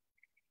ourselves?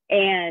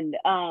 And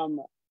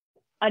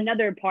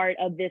another part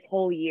of this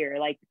whole year,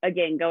 like,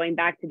 again, going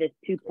back to this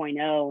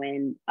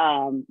 2.0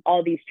 and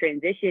all these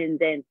transitions.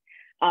 And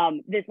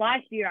this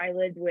last year, I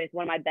lived with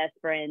one of my best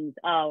friends,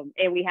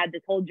 and we had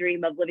this whole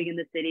dream of living in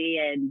the city.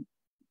 And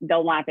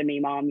don't laugh at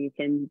me, Mom, you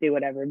can do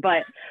whatever.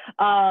 But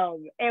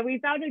and we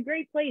found a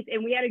great place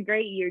and we had a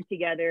great year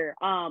together.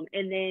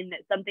 And then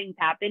something's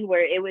happened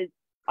where it was,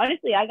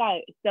 honestly, I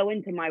got so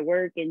into my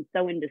work and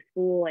so into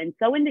school and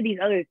so into these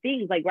other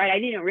things. Like, right, I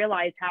didn't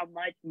realize how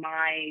much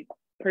my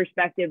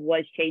perspective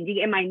was changing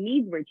and my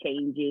needs were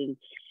changing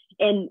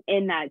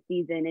in that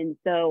season. And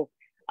so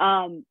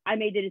I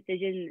made the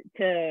decision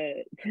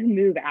to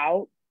move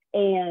out,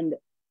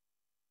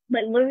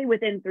 but literally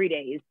within 3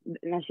 days,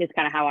 and that's just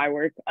kind of how I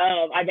work.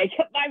 I make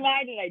up my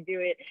mind and I do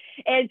it.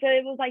 And so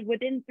it was like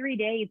within 3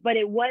 days, but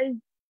it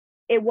wasn't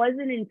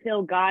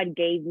until God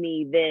gave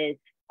me this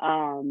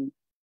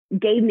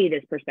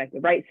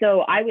perspective, right?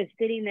 So I was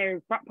sitting there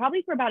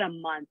probably for about a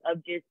month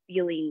of just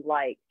feeling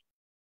like,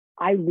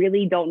 I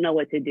really don't know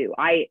what to do.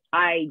 I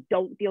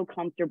don't feel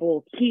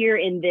comfortable here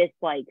in this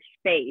like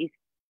space,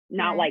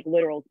 not like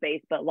literal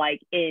space, but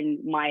like in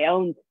my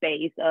own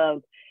space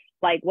of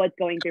like what's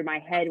going through my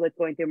head, what's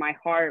going through my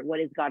heart, what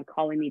is God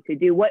calling me to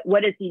do? What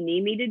does he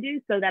need me to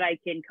do so that I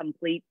can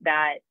complete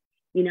that,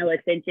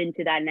 ascension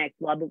to that next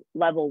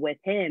level with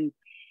him?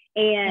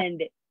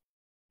 And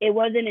it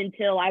wasn't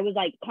until I was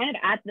like kind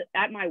of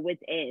at my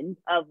wit's end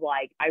of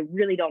like, I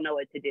really don't know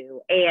what to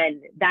do.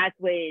 And that's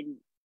when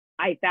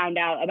I found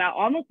out about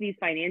almost these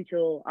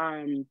financial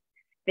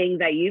things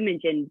that you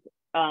mentioned,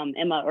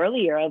 Emma,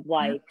 earlier, of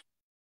like,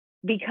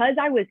 because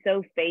I was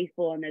so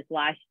faithful in this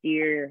last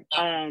year,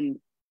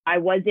 I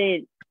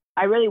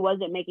really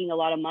wasn't making a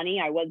lot of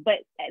money. But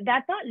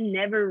that thought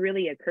never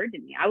really occurred to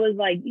me. I was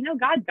like,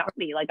 God got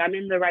me. Like, I'm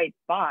in the right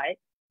spot.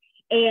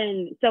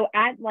 And so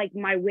at like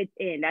my wit's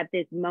end, at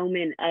this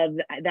moment of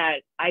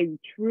that, I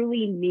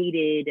truly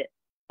needed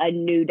a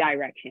new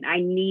direction. I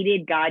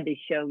needed God to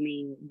show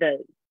me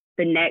the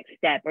next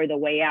step or the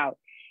way out.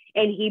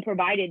 And he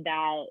provided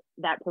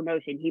that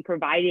promotion. He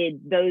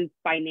provided those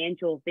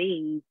financial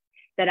things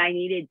that I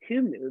needed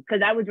to move, because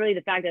that was really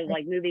the fact of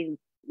like moving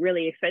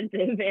really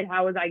expensive, and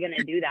how was I going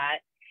to do that?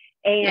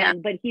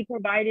 But he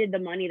provided the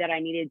money that I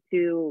needed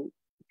to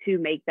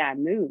make that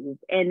move.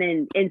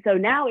 And so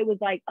now it was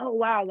like, oh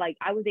wow, like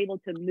I was able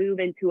to move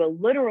into a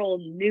literal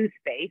new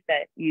space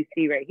that you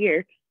see right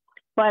here,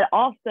 but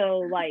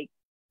also like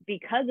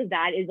because of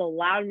that is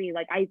allowed me,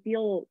 like I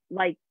feel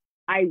like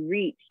I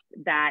reached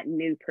that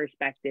new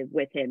perspective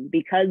with him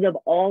because of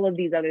all of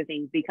these other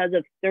things, because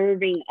of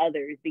serving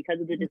others, because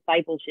of the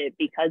discipleship,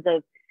 because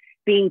of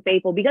being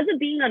faithful, because of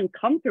being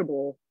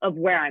uncomfortable of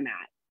where I'm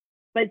at,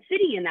 but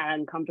sitting in that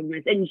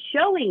uncomfortableness and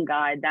showing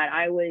God that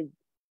I was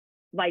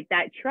like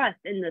that trust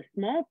in the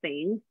small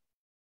things,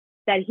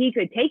 that he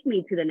could take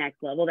me to the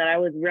next level, that I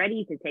was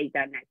ready to take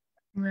that next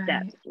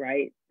step.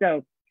 Right.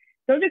 So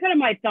those are kind of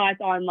my thoughts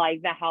on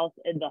like the house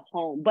and the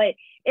home. But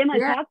Emma,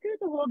 talk to us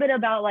a little bit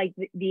about like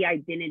the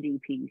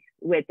identity piece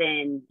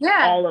within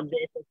all of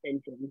this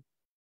Ascension.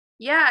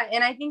 Yeah.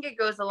 And I think it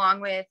goes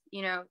along with,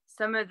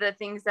 some of the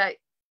things that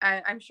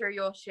I'm sure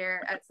you'll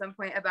share at some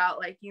point about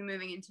like you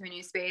moving into a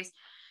new space.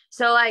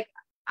 So like,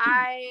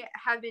 I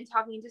have been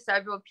talking to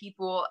several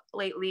people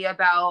lately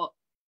about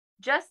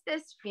just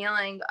this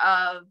feeling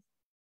of,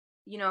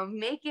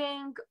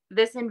 making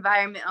this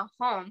environment a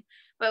home.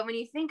 But when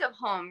you think of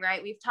home,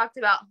 right, we've talked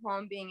about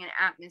home being an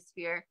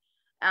atmosphere.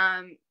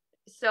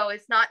 So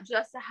it's not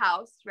just a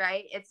house,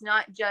 right? It's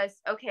not just,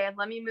 okay,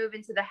 let me move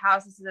into the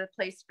house. This is a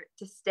place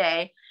to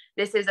stay.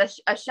 This is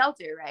a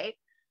shelter, right?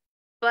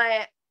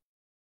 But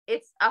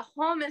it's a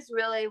home is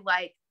really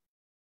like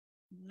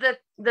the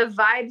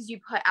vibes you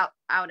put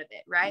out of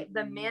it, right?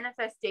 The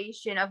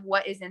manifestation of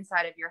what is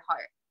inside of your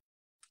heart.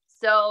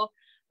 So,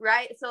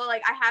 right. So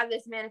like I have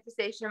this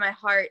manifestation in my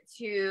heart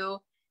to,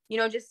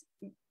 just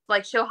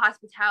like show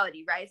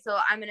hospitality, right? So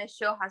I'm going to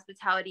show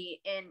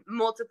hospitality in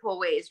multiple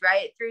ways,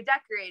 right? Through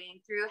decorating,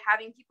 through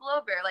having people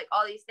over, like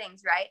all these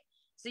things, right?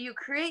 So you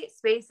create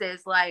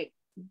spaces like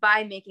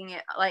by making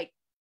it like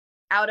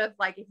out of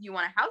like if you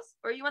want a house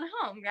or you want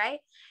a home, right?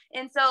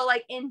 And so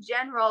like in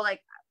general,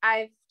 like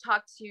I've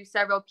talked to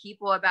several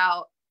people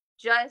about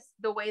just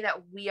the way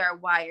that we are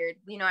wired.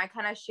 I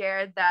kind of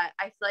shared that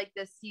I feel like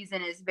this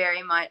season is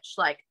very much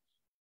like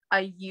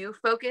a you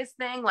focused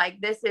thing.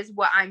 Like this is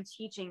what I'm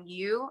teaching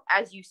you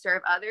as you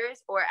serve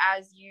others, or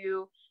as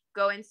you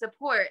go and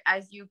support,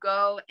 as you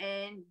go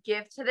and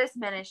give to this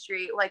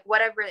ministry, like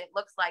whatever it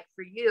looks like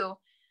for you.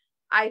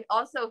 I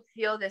also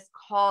feel this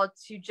call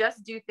to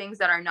just do things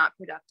that are not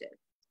productive,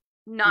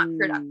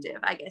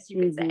 I guess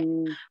you could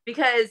say,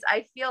 because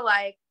I feel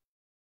like,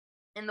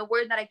 and the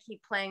word that I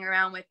keep playing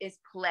around with is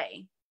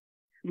play.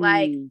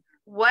 Like,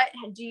 what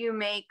do you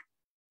make?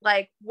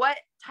 Like, what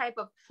type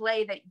of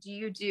play that do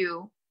you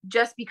do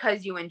just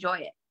because you enjoy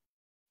it?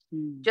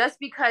 Just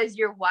because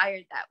you're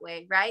wired that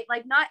way, right?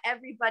 Like, not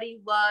everybody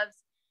loves,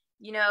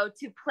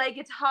 to play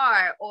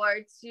guitar or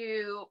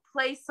to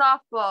play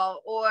softball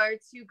or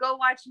to go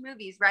watch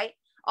movies, right?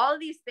 All of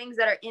these things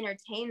that are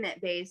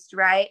entertainment based,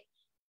 right?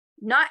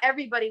 Not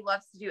everybody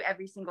loves to do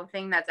every single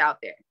thing that's out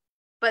there.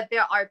 But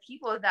there are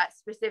people that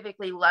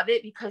specifically love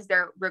it because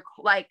they're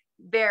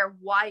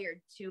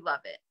wired to love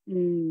it,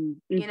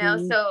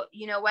 so,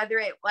 whether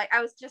it, like,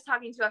 I was just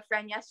talking to a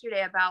friend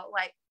yesterday about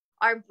like,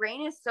 our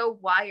brain is so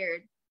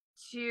wired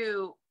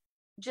to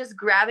just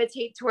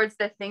gravitate towards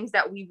the things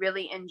that we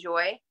really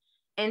enjoy.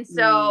 And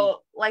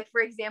so like,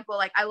 for example,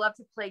 like I love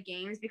to play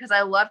games because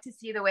I love to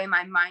see the way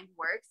my mind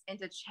works and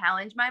to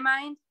challenge my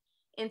mind.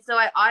 And so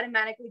I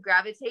automatically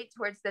gravitate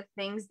towards the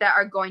things that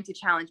are going to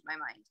challenge my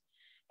mind.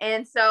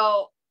 And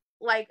so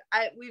like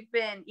we've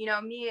been,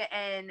 me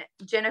and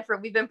Jennifer,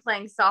 we've been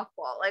playing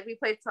softball. Like we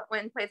played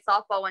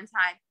softball one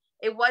time.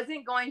 It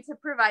wasn't going to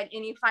provide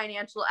any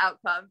financial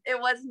outcome. It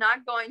was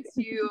not going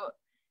to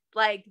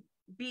like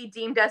be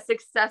deemed as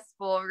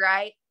successful,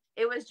 right?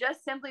 It was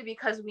just simply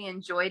because we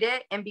enjoyed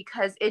it and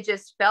because it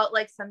just felt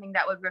like something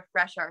that would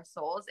refresh our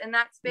souls in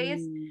that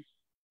space.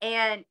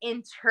 And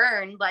in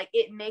turn, like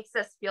it makes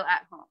us feel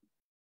at home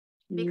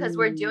because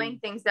we're doing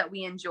things that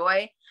we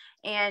enjoy.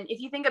 And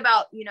if you think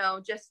about,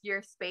 just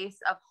your space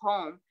of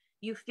home,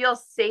 you feel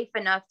safe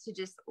enough to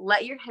just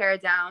let your hair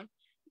down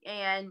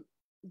and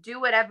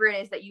do whatever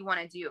it is that you want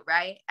to do,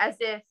 right? As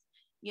if,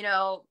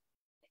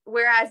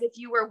 whereas if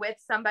you were with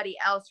somebody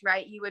else,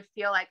 right, you would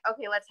feel like,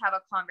 okay, let's have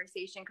a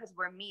conversation because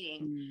we're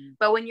meeting.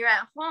 But when you're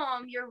at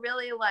home, you're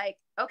really like,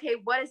 okay,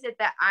 what is it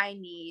that I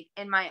need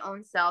in my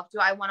own self? Do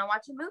I want to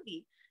watch a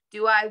movie?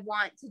 Do I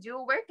want to do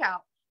a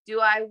workout? Do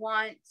I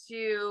want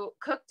to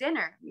cook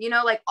dinner?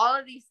 Like all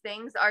of these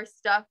things are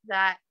stuff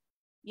that,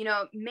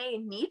 may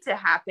need to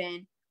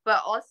happen,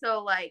 but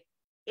also like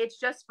it's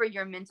just for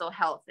your mental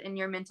health and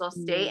your mental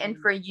state, and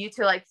for you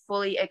to like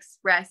fully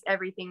express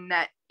everything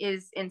that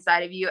is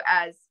inside of you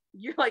as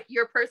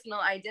your personal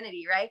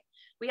identity, right?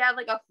 We have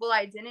like a full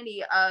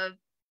identity of,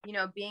 you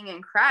know, being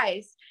in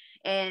Christ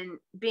and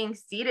being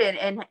seated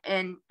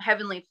in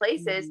heavenly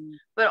places.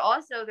 But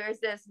also there's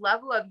this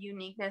level of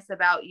uniqueness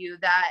about you,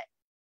 that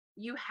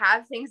you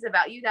have things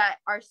about you that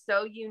are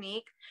so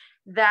unique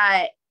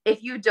that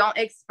if you don't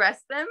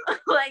express them,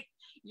 like,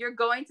 you're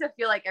going to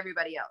feel like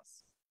everybody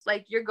else.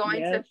 Like, you're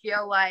going to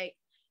feel like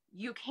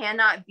you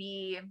cannot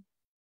be,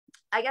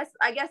 I guess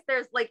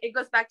there's like, it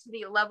goes back to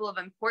the level of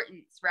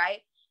importance, right?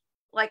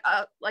 Like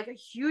a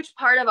huge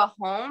part of a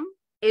home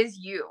is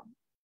you.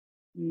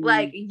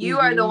 Like, you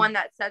are the one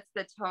that sets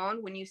the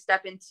tone when you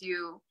step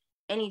into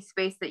any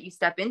space that you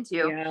step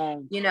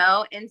into, you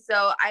know? And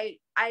so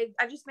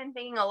I've just been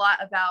thinking a lot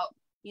about,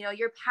 you know,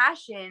 your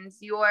passions,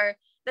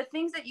 the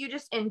things that you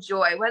just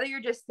enjoy, whether you're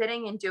just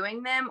sitting and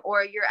doing them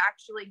or you're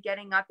actually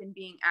getting up and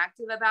being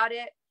active about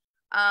it.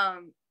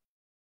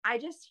 I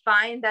just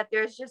find that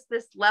there's just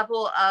this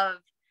level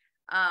of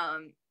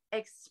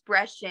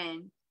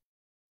expression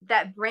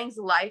that brings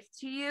life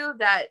to you,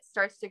 that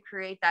starts to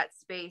create that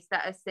space,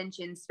 that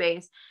ascension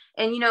space.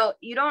 And, you know,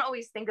 you don't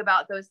always think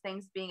about those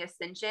things being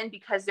ascension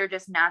because they're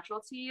just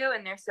natural to you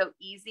and they're so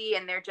easy,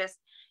 and they're just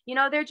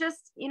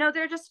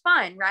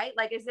fun, right?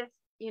 Like, as if,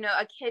 you know,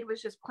 a kid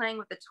was just playing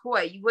with a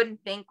toy, you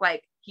wouldn't think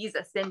like he's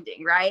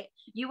ascending, right?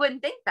 You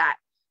wouldn't think that.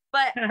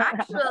 But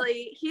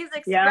actually he's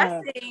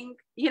expressing,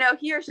 you know,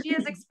 he or she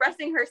is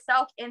expressing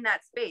herself in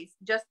that space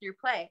just through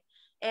play.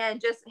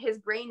 And just his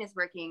brain is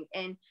working,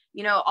 and,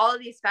 you know, all of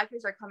these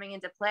factors are coming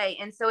into play.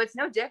 And so it's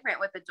no different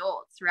with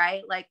adults,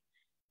 right? Like,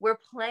 we're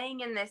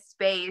playing in this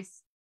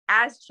space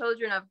as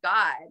children of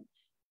God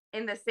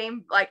in the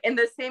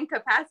same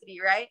capacity,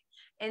 right?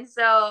 And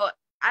so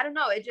I don't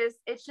know,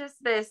 it's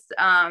just this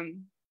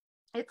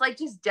it's like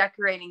just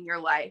decorating your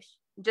life,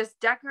 just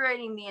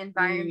decorating the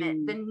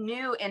environment, the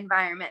new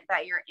environment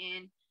that you're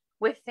in,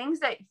 with things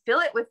that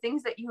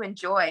you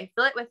enjoy,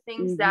 fill it with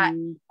things that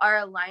are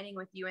aligning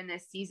with you in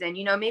this season.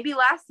 You know, maybe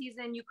last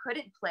season you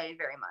couldn't play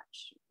very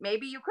much.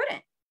 Maybe you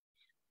couldn't,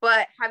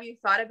 but have you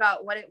thought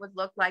about what it would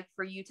look like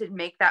for you to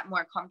make that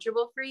more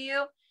comfortable for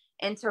you,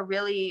 and to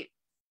really,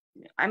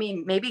 I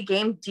mean, maybe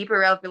gain deeper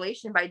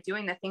revelation by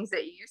doing the things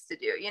that you used to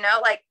do, you know,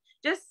 like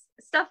just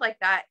stuff like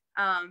that.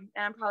 And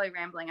I'm probably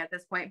rambling at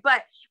this point,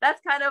 but that's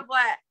kind of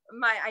what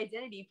my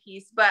identity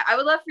piece. But I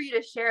would love for you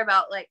to share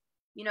about, like,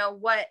 you know,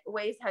 what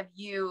ways have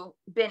you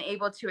been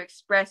able to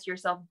express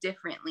yourself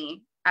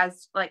differently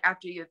as, like,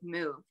 after you've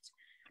moved?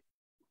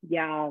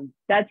 Yeah,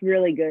 that's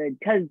really good.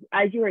 Because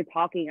as you were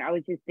talking, I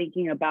was just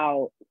thinking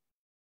about,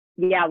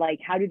 like,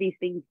 how do these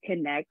things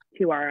connect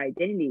to our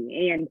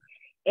identity? And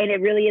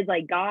it really is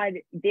like God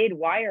did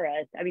wire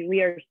us. I mean,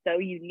 we are so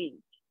unique.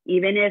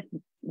 Even if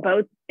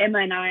both Emma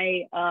and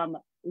I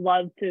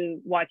love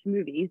to watch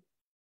movies,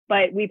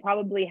 but we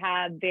probably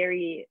have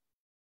very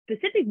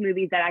specific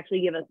movies that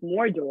actually give us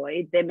more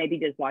joy than maybe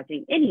just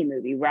watching any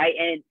movie, right?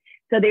 And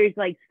so there's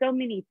like so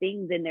many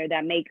things in there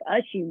that make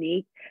us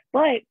unique.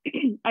 But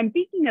I'm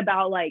thinking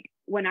about, like,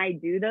 when I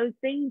do those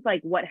things,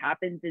 like, what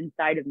happens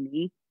inside of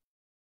me.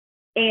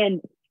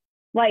 And,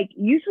 like,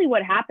 usually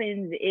what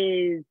happens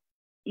is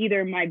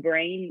either my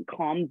brain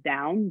calms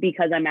down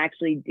because I'm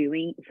actually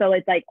doing, so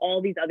it's like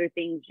all these other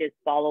things just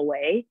fall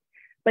away.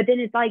 But then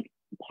it's like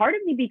part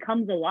of me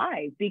becomes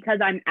alive because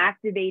I'm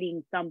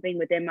activating something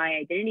within my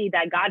identity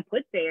that God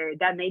put there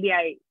that maybe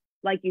I,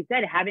 like you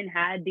said, haven't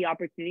had the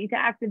opportunity to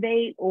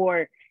activate,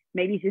 or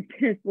maybe just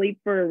been asleep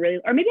for a really,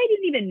 or maybe I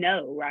didn't even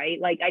know, right?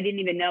 Like, I didn't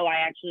even know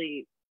I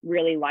actually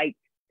really liked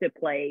to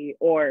play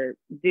or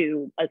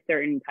do a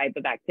certain type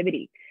of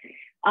activity.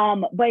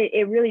 But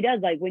it really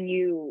does, like, when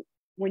you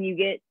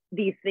get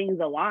these things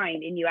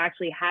aligned and you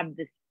actually have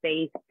the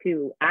space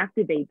to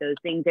activate those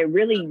things, it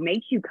really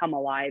makes you come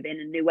alive in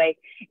a new way.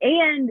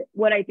 And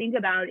what I think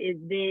about is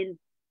then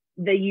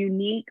the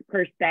unique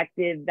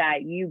perspective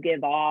that you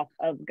give off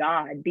of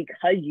God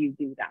because you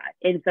do that.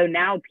 And so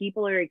now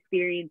people are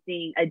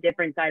experiencing a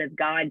different side of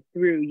God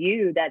through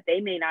you that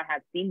they may not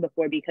have seen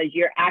before, because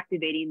you're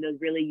activating those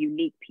really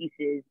unique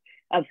pieces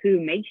of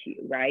who makes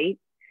you, right?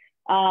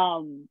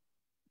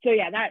 So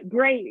yeah, that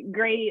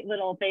great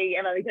little thing,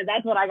 Emma, because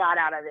that's what I got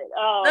out of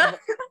it.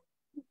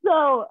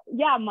 So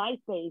yeah, my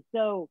space.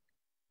 So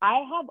I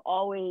have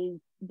always,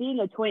 being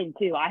a twin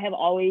too, I have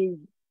always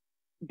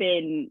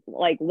been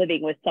like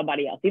living with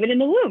somebody else, even in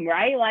the womb,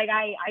 right? Like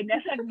I've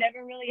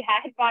never really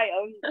had my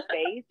own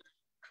space.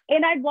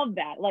 And I love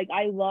that. Like,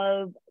 I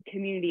love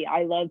community.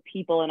 I love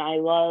people. And I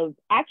love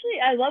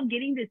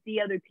getting to see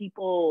other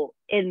people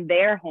in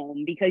their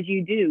home, because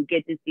you do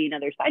get to see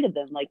another side of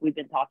them, like we've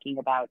been talking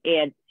about.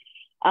 And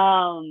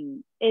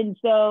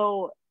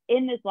so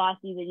in this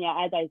last season,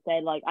 yeah, as I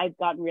said, like, I've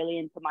gotten really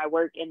into my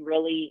work and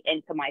really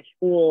into my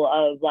school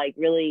of, like,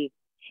 really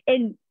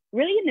in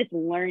this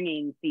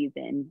learning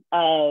season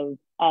of,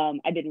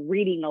 I've been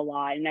reading a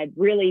lot, and I've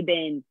really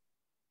been,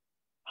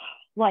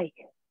 like,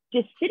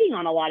 just sitting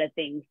on a lot of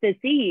things to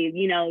see,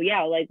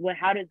 like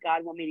how does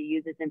God want me to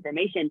use this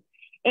information?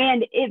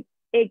 And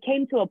it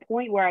came to a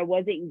point where I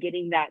wasn't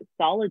getting that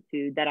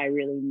solitude that I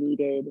really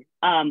needed,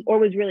 or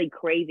was really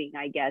craving,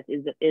 I guess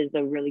is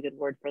a really good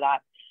word for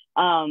that.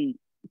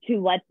 To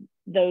let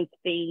those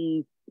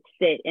things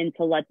sit and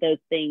to let those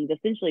things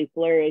essentially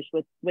flourish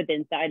with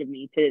inside of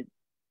me to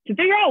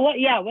figure out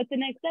what's the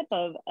next step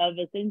of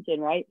Ascension,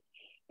 right?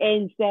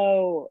 And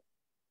so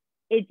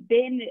it's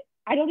been,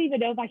 I don't even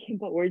know if I can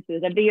put words to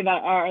this. I'm thinking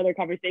about our other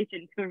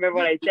conversation to remember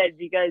what I said,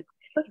 because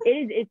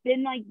it's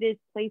been like this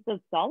place of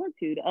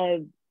solitude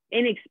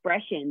in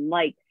expression,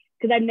 like,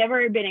 because I've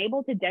never been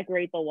able to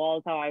decorate the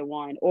walls how I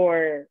want,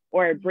 or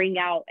bring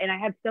out, and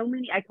I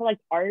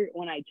collect art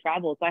when I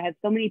travel, so I have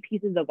so many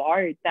pieces of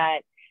art that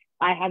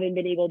I haven't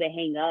been able to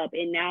hang up,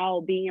 and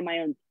now being in my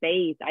own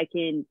space, I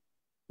can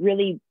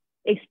really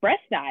express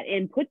that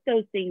and put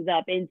those things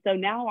up. And so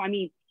now, I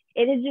mean,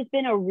 it has just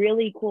been a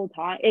really cool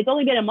time. It's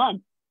only been a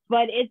month,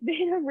 but it's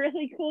been a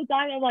really cool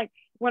time. I'm like,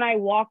 when I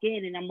walk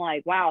in and I'm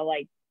like, wow,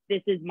 like,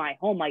 this is my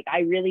home. Like, I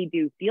really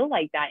do feel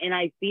like that. And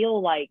I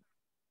feel like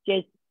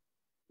just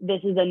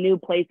this is a new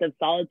place of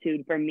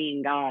solitude for me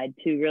and God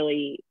to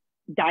really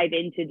dive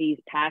into these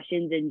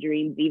passions and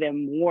dreams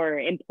even more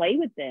and play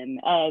with them.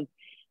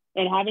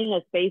 And having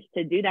a space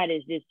to do that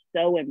is just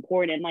so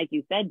important. And like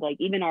you said, like,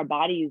 even our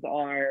bodies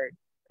are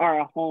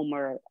a home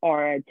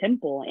or a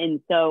temple.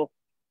 And so,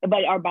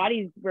 but our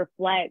bodies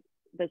reflect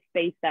the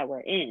space that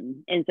we're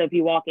in. And so if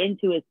you walk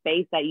into a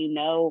space that,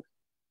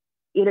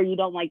 either you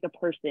don't like the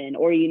person,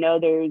 or,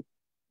 there's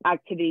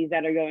activities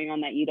that are going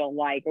on that you don't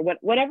like, or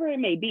whatever it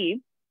may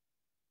be,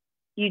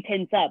 you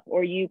tense up,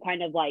 or you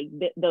kind of like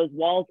those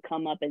walls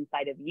come up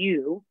inside of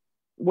you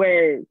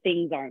where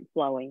things aren't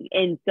flowing.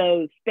 And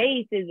so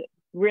space is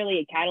really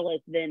a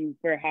catalyst then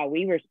for how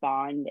we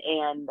respond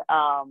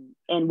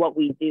and what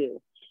we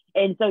do.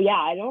 And so, yeah,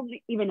 I don't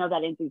even know if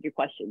that answers your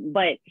question,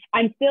 but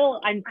I'm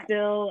still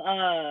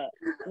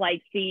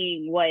like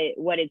seeing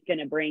what it's going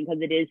to bring,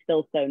 because it is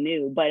still so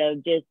new, but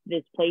of just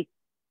this place.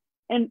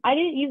 And I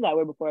didn't use that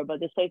word before, but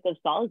this place of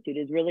solitude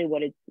is really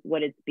what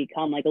it's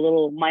become, like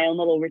my own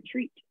little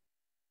retreat.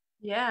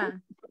 Yeah,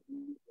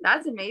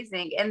 that's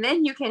amazing. And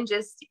then you can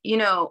just,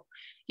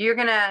 you're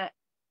going to,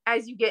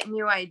 as you get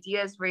new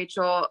ideas,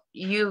 Rachel,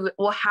 you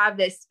will have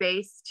this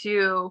space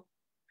to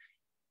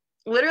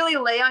literally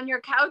lay on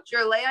your couch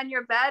or lay on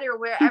your bed or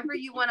wherever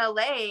you want to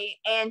lay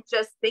and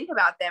just think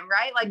about them,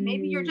 right? Like,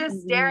 maybe you're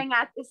just staring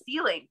at the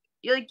ceiling.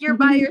 You're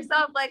by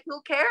yourself. Like,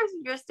 who cares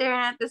if you're staring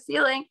at the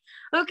ceiling?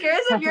 Who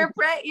cares if you're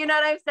praying? You know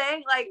what I'm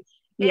saying? Like,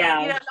 yeah.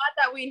 And, not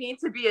that we need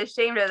to be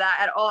ashamed of that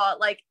at all.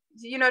 Like,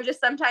 just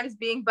sometimes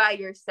being by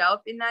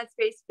yourself in that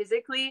space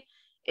physically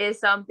is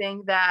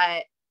something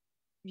that,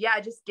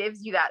 just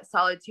gives you that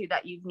solitude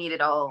that you've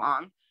needed all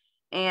along.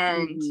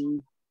 And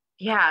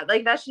yeah,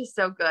 like, that's just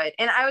so good.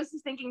 And I was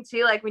just thinking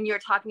too, like, when you were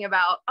talking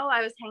about,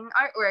 I was hanging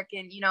artwork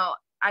and,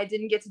 I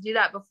didn't get to do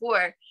that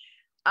before.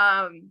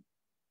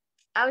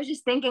 I was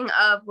just thinking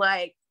of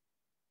like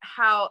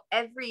how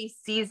every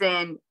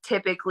season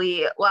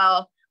typically,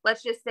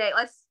 let's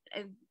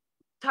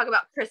talk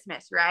about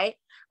Christmas, right?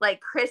 Like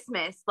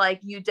Christmas, like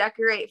you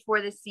decorate for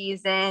the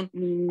season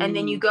and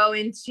then you go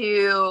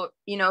into,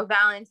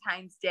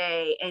 Valentine's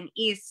Day and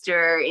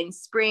Easter and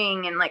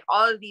spring and like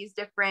all of these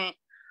different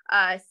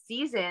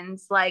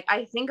seasons. Like,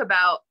 I think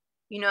about,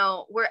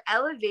 we're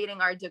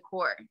elevating our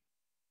decor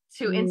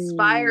to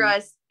inspire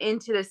us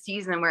into the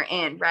season we're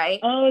in, right?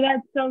 Oh,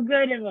 that's so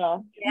good,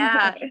 Emma.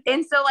 Yeah.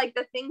 And so like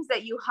the things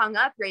that you hung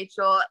up,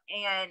 Rachel,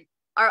 and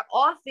are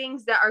all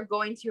things that are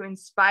going to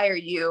inspire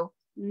you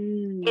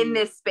in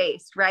this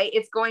space, right?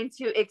 It's going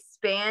to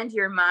expand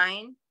your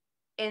mind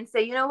and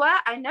say, you know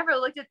what? I never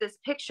looked at this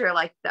picture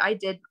like I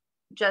did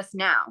just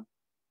now,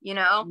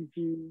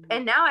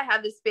 and now I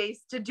have the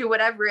space to do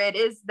whatever it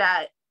is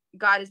that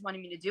God is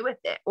wanting me to do with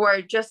it,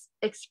 or just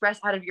express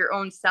out of your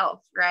own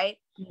self, right?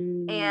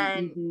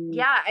 And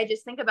I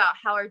just think about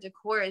how our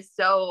decor is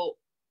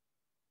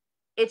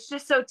it's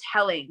just so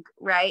telling,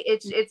 right?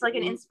 It's like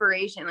an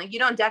inspiration. Like, you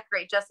don't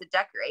decorate just to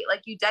decorate.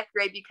 Like, you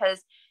decorate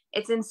because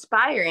it's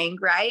inspiring,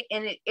 right?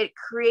 And it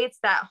creates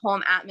that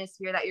home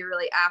atmosphere that you're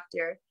really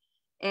after.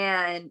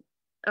 And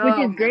which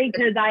is great,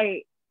 because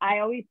I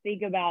always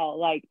think about,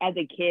 like, as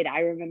a kid, I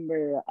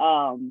remember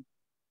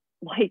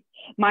like,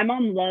 my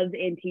mom loves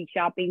antique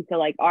shopping, so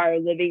like our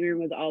living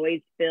room was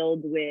always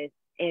filled with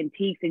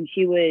antiques, and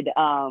she would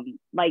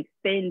like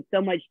spend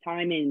so much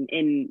time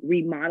in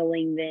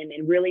remodeling them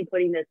and really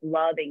putting this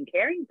love and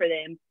caring for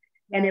them.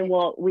 Right. And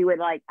then we would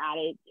like add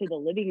it to the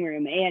living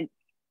room. And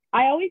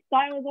I always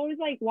thought, I was always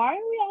like, why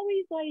are we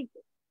always like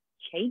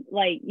change,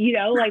 like,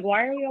 like,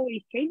 why are we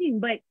always changing?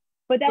 But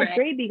that's right.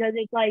 Great, because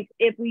it's like,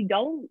 if we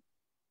don't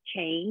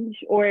change,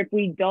 or if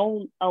we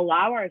don't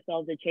allow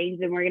ourselves to change,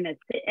 then we're going to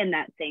sit in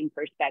that same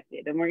perspective,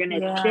 and we're going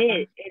to sit,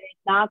 and it's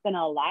not going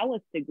to allow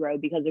us to grow,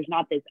 because there's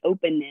not this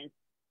openness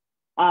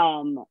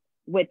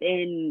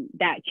within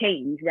that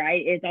change,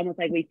 right? It's almost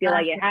like we feel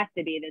like it has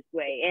to be this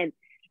way.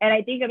 And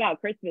I think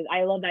about Christmas.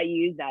 I love that you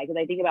use that, because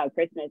I think about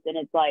Christmas and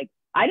it's like,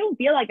 I don't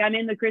feel like I'm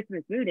in the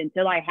Christmas mood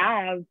until I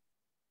have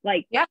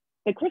like Yeah.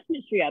 the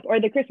Christmas tree up or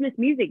the Christmas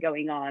music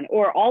going on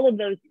or all of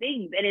those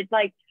things. And it's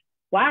like,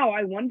 wow,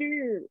 I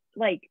wonder,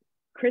 like,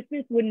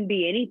 Christmas wouldn't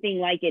be anything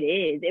like it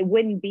is. It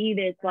wouldn't be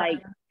this like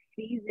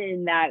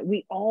season that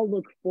we all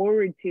look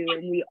forward to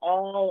and we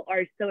all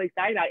are so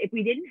excited about if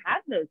we didn't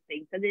have those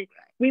things. So that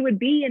we would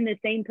be in the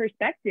same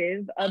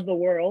perspective of the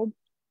world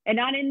and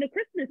not in the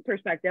Christmas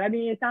perspective. I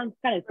mean, it sounds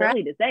kind of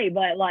silly to say,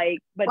 but like,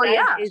 but well,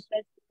 that is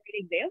such a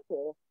great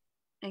example.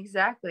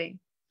 Exactly.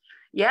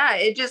 Yeah.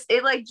 It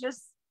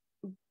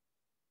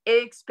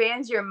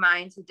expands your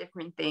mind to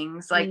different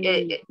things. Like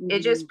it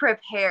just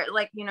prepares,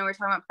 like, you know, we're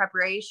talking about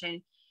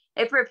preparation.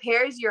 It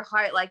prepares your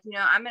heart. Like, you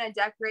know, I'm going to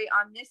decorate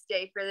on this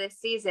day for this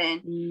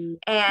season.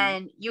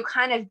 And you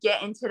kind of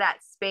get into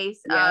that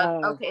space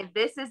of, okay,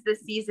 this is the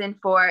season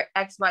for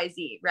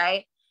XYZ.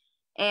 Right.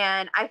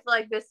 And I feel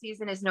like this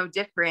season is no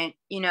different,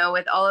 you know,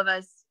 with all of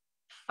us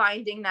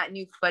finding that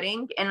new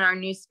footing in our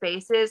new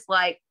spaces.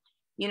 Like,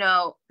 you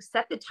know,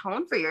 set the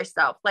tone for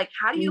yourself. Like,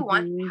 how do you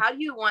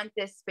want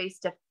this space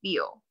to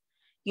feel?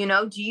 You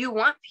know, do you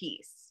want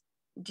peace?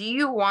 Do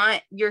you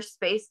want your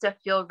space to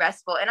feel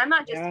restful? And I'm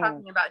not just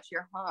talking about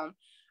your home.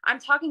 I'm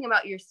talking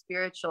about your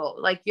spiritual,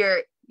 like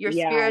your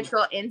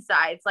spiritual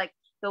insides, like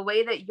the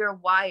way that you're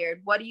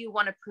wired. What do you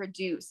want to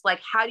produce?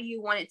 Like, how do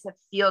you want it to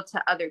feel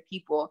to other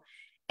people?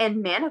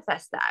 And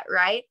manifest that,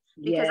 right?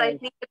 Because I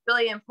think it's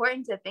really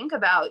important to think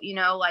about, you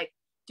know, like,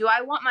 do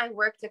I want my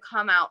work to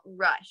come out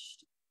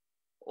rushed?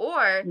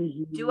 Or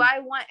do I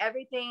want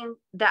everything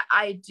that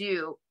I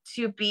do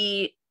to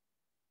be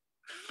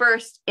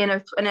first in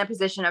a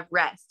position of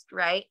rest,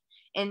 right?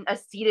 In a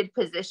seated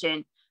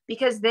position,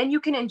 because then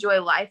you can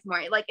enjoy life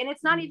more. Like, and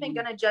it's not even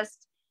going to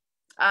just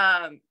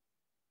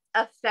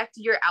affect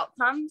your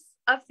outcomes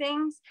of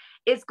things.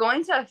 It's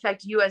going to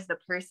affect you as the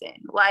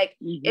person. Like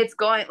it's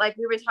going, like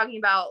we were talking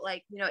about,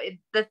 like, you know,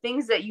 the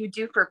things that you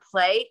do for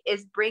play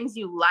brings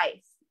you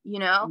life. You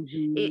know,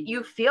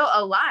 you feel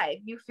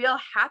alive, you feel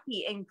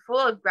happy and full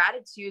of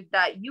gratitude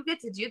that you get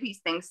to do these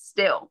things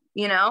still,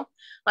 you know,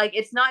 like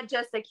it's not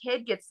just a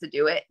kid gets to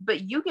do it,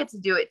 but you get to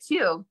do it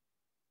too.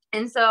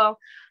 And so,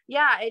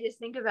 yeah, I just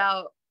think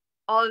about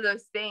all of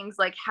those things,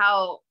 like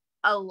how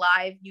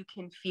alive you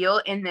can feel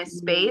in this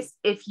space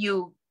if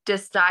you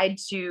decide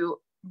to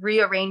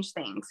rearrange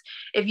things,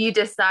 if you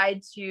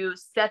decide to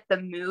set the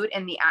mood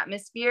and the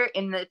atmosphere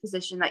in the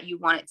position that you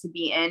want it to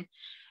be in.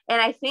 And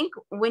I think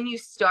when you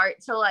start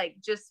to like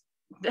just,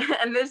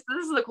 and this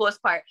is the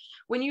coolest part,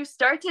 when you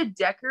start to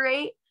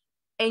decorate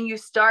and you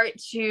start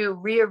to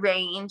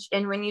rearrange,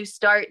 and when you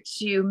start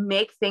to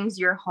make things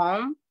your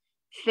home,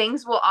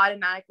 things will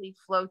automatically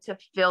flow to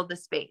fill the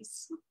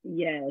space.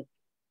 Yes.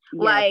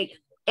 Like,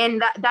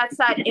 and that's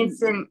that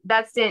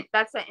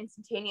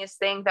instantaneous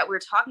thing that we're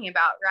talking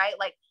about, right?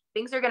 Like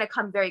things are going to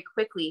come very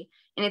quickly.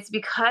 And it's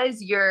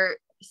because you're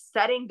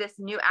setting this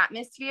new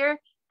atmosphere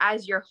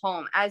as your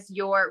home, as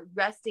your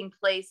resting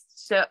place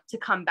to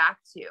come back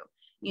to.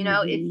 You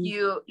know, if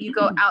you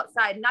go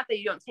outside, not that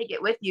you don't take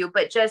it with you,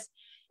 but just,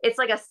 it's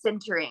like a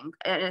centering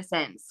in a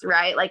sense,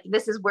 right? Like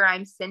this is where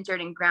I'm centered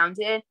and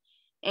grounded,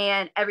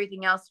 and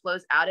everything else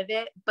flows out of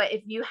it. But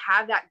if you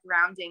have that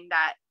grounding,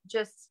 that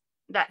just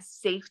that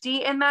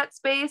safety in that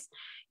space,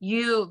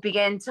 you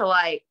begin to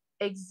like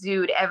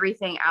exude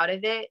everything out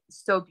of it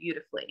so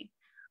beautifully,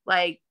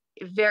 like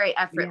very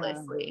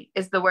effortlessly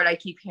is the word I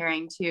keep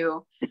hearing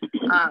too.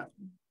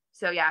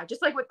 So yeah,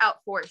 just like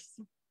without force.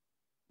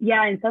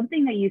 Yeah. And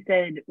something that you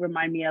said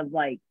remind me of,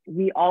 like,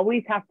 we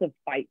always have to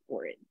fight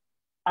for it.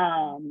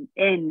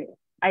 And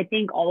I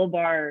think all of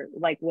our,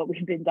 like what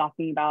we've been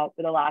talking about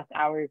for the last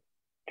hour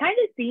kind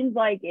of seems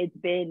like it's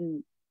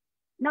been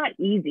not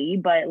easy,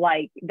 but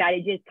like that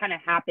it just kind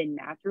of happened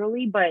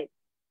naturally. But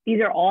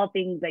these are all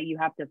things that you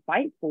have to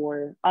fight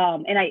for.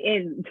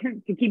 And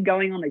to keep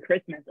going on the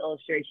Christmas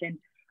illustration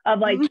of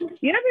like,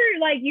 you ever,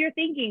 like, you're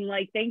thinking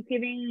like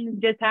Thanksgiving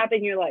just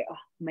happened, you're like, oh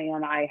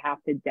man, I have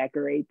to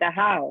decorate the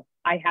house,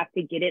 I have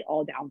to get it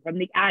all down from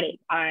the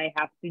attic, I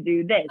have to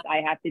do this,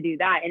 I have to do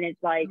that. And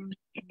it's like,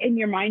 and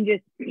your mind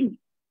just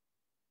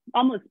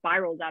almost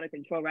spirals out of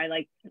control, right?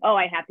 Like, oh,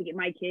 I have to get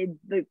my kids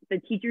the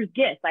teacher's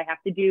gifts,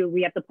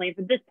 we have to plan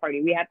for this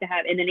party, we have to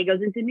have, and then it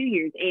goes into New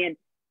Year's. And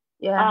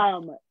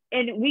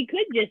and we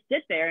could just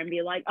sit there and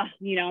be like, oh,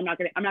 you know, I'm not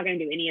gonna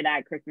do any of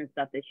that Christmas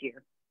stuff this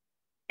year.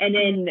 And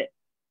then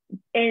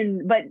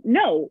but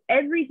no,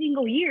 every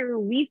single year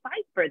we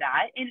fight for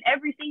that, and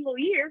every single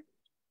year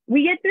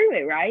we get through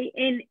it, right?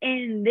 And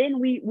then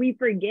we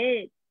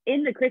forget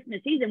in the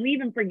Christmas season, we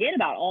even forget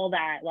about all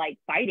that like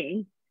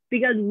fighting,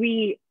 because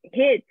we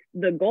hit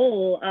the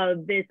goal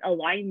of this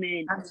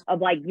alignment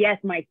of like, yes,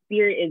 my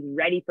spirit is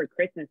ready for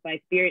Christmas,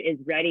 my spirit is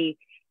ready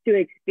to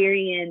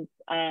experience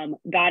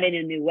God in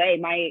a new way,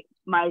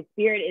 my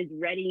spirit is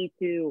ready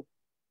to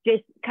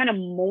just kind of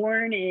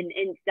mourn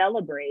and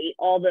celebrate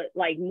all the,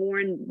 like,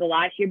 mourn the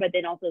last year, but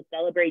then also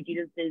celebrate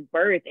Jesus's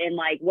birth. And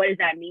like, what does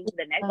that mean for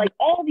the next, like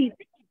all these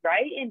things,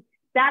 right? And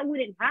that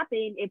wouldn't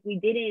happen if we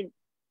didn't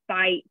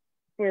fight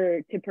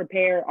to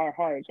prepare our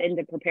hearts and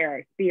to prepare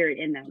our spirit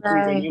in that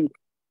Right. season.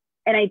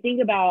 And I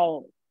think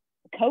about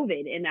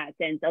COVID in that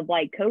sense of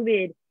like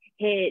COVID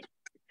hit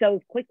so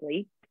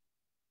quickly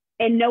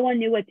and no one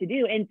knew what to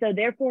do. And so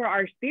therefore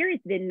our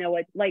spirits didn't know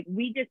what, like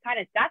we just kind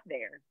of sat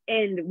there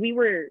and we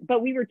were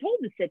told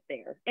to sit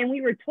there and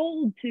we were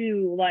told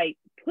to like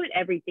put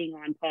everything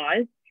on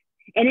pause.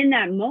 And in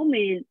that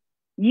moment,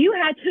 you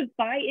had to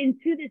fight. And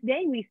to this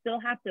day, we still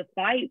have to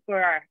fight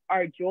for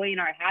our joy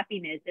and our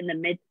happiness in the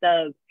midst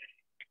of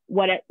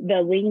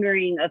the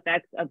lingering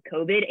effects of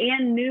COVID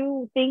and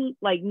new things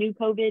like new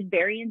COVID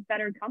variants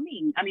that are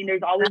coming. I mean,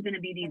 there's always going to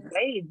be these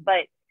waves,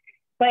 but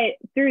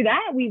through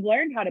that, we've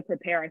learned how to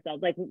prepare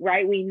ourselves. Like,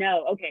 right, we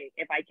know, okay,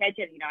 if I catch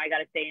it, I got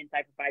to stay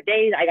inside for 5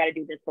 days. I got to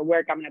do this for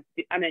work. I'm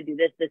gonna do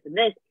this, and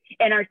this.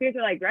 And our spirits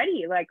are like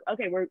ready. Like,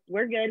 okay,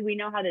 we're good. We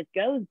know how this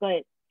goes.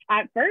 But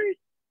at first,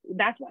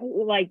 that's why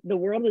like the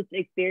world was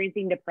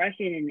experiencing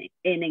depression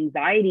and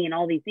anxiety and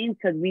all these things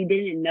because we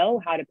didn't know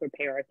how to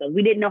prepare ourselves.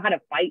 We didn't know how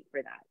to fight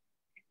for that.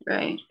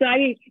 Right. So I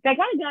mean, that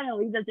kind of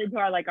leads us into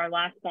our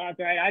last thoughts,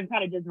 right? I'm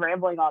kind of just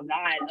rambling on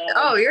that.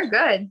 Oh, you're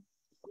good.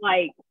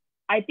 Like,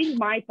 I think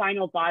my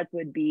final thoughts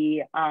would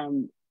be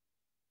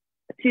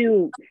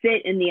to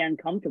sit in the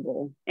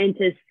uncomfortable and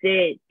to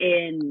sit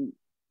in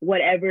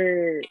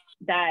whatever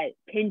that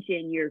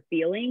tension you're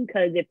feeling.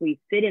 Because if we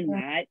sit in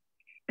that,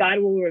 God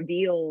will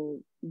reveal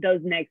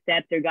those next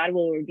steps, or God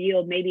will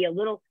reveal maybe a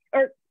little,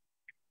 or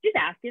just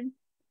ask him.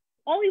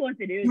 All he wants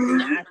to do is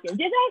just ask him.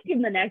 Just ask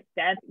him the next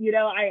step.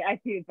 I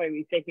see it when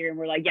we sit here and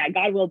we're like, yeah,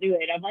 God will do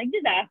it. I'm like,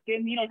 just ask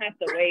him. You don't have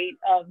to wait.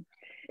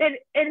 And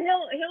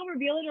he'll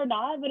reveal it or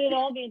not, but it'll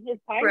all be in his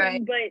timing.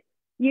 Right. But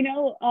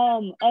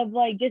of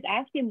like just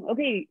ask him,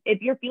 okay,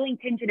 if you're feeling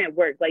tension at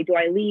work, like, do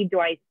I leave? Do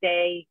I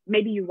stay?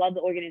 Maybe you love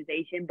the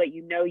organization, but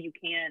you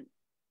can't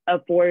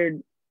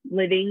afford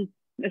living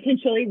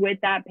essentially with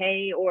that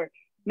pay, or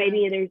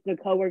maybe there's the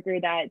coworker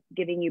that's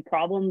giving you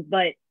problems,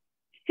 but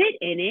sit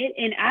in it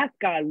and ask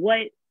God,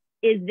 what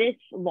is this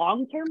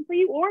long term for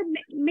you? Or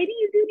maybe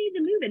you do need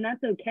to move and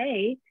that's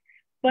okay.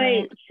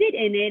 But sit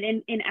in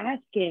it and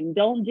ask him.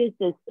 Don't just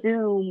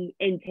assume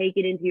and take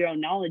it into your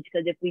own knowledge,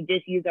 because if we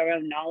just use our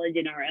own knowledge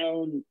and our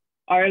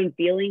own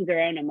feelings, our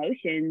own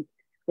emotions,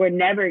 we're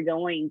never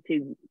going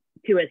to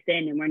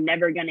ascend, and we're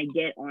never going to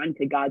get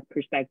onto God's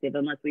perspective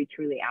unless we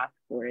truly ask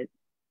for it.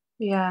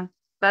 Yeah,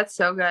 that's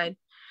so good.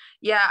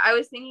 Yeah, I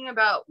was thinking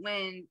about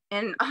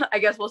and I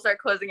guess we'll start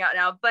closing out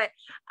now, but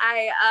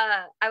I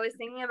was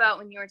thinking about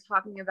when you were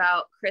talking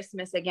about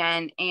Christmas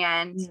again,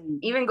 and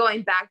even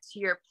going back to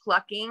your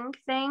plucking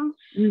thing,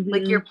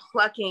 like you're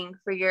plucking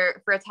for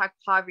attack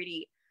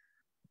poverty.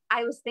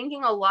 I was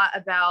thinking a lot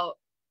about,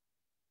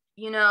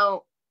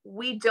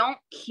 we don't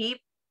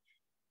keep,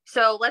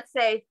 so let's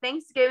say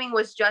Thanksgiving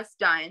was just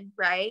done,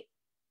 right?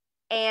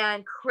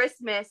 And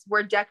Christmas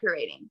we're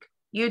decorating.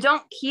 You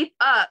don't keep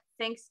up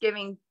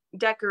Thanksgiving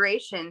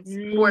decorations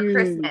for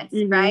Christmas,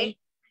 right?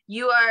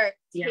 You are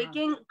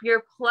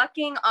you're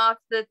plucking off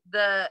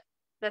the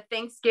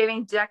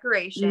Thanksgiving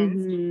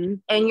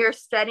decorations and you're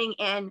setting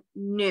in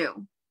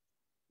new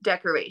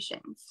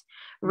decorations,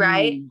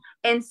 right?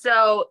 And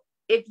so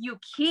if you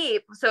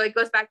keep, so it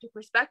goes back to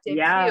perspective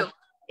too.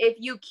 If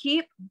you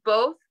keep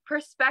both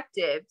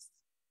perspectives,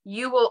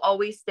 you will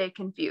always stay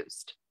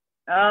confused.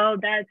 Oh,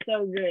 that's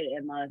so good,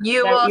 Emma.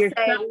 You will say,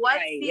 so what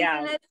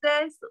season is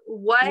this?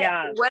 What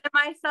am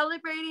I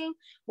celebrating?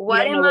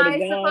 What am I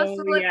supposed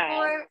to look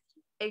for?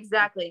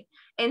 Exactly.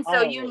 And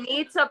so you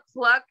need to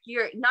pluck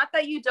not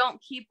that you don't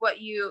keep what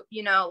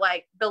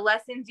like the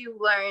lessons you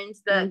learned,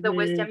 the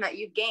wisdom that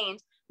you've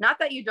gained, not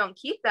that you don't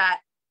keep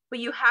that, but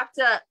you have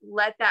to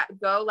let that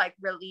go, like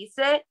release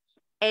it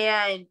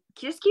and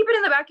just keep it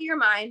in the back of your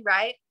mind,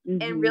 right?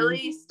 And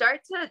really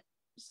start to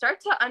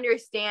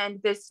understand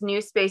this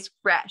new space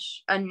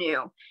fresh,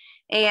 anew.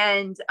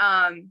 And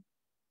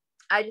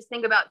I just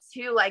think about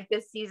too, like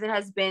this season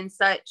has been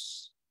such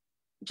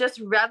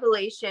just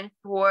revelation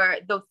for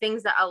the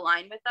things that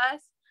align with us,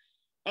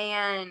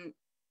 and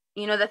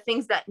the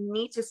things that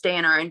need to stay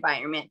in our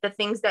environment, the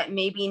things that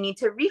maybe need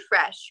to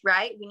refresh,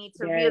 right? We need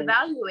to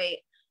reevaluate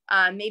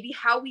maybe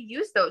how we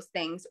use those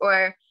things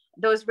or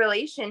those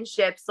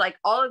relationships, like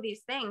all of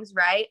these things,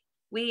 right?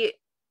 We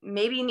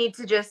maybe need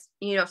to just,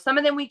 some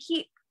of them we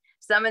keep,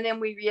 some of them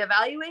we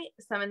reevaluate,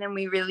 some of them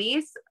we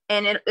release.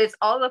 And it's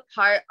all a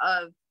part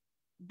of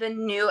the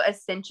new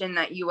ascension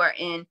that you are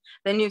in,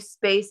 the new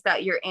space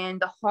that you're in,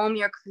 the home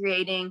you're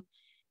creating.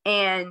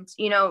 And,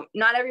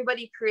 not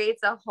everybody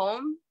creates a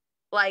home.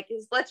 Like,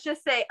 let's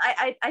just say,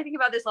 I think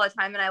about this all the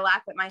time and I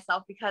laugh at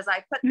myself because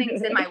I put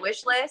things in my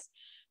wish list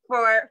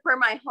for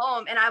my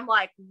home. And I'm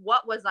like,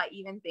 what was I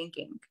even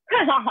thinking?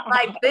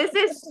 Like, this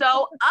is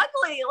so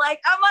ugly. Like,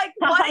 I'm like,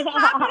 what is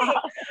happening?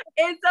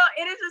 And so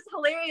it is just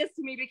hilarious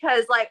to me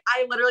because like,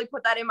 I literally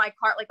put that in my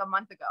cart like a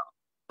month ago,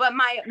 but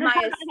my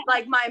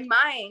like my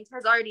mind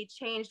has already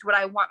changed what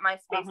I want my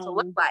space to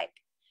look like,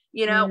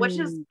 which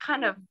is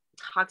kind of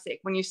toxic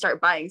when you start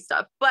buying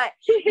stuff, but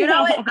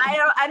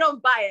I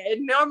don't buy it.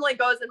 It normally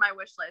goes in my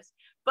wish list,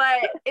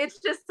 but it's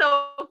just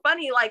so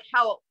funny, like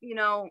how,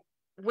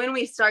 when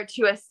we start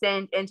to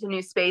ascend into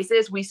new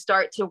spaces, we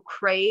start to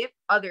crave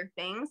other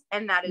things,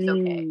 and that is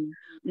okay.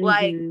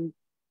 Like,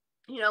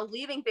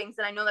 leaving things,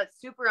 and I know that's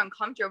super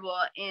uncomfortable,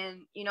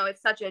 and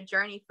it's such a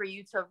journey for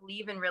you to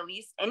leave and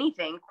release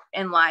anything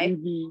in life,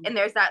 and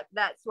there's that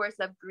source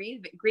of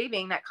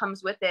grieving that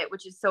comes with it,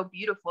 which is so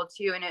beautiful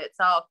too in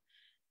itself.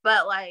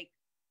 But like,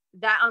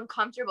 that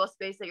uncomfortable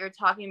space that you're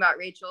talking about,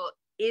 Rachel,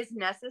 is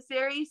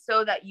necessary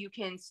so that you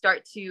can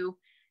start to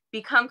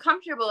become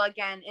comfortable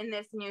again in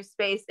this new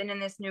space and in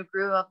this new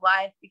groove of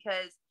life,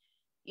 because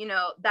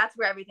that's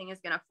where everything is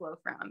going to flow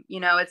from.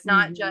 It's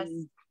not just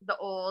the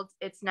old,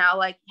 it's now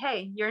like,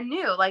 hey, you're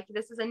new, like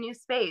this is a new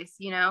space.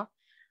 So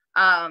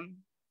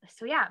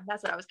yeah,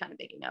 that's what I was kind of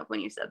thinking of when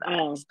you said that.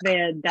 Oh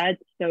man,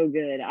 that's so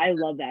good. I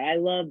love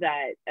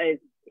that.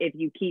 If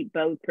you keep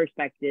both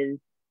perspectives,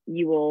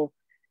 you will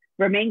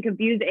remain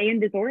confused and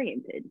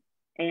disoriented.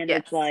 And yes.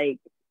 It's like,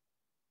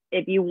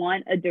 if you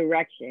want a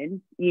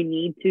direction, you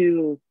need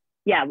to,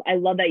 I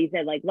love that you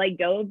said, like, let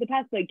go of the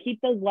past, but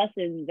keep those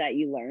lessons that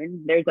you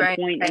learned. There's a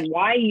point in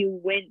why you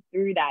went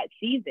through that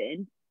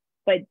season,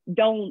 but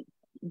don't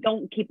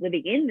keep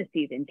living in the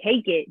season.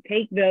 Take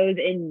those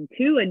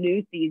into a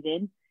new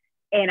season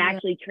and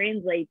actually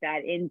translate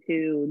that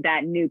into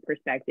that new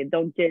perspective.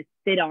 Don't just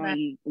sit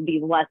on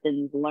these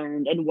lessons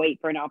learned and wait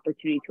for an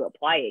opportunity to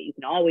apply it. You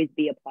can always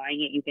be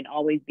applying it. You can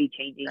always be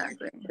changing your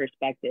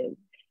perspective.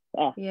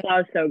 Oh, that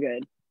was so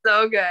good.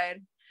 So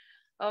good.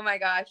 Oh my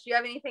gosh. Do you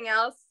have anything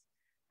else?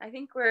 I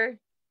think we're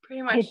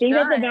pretty much done.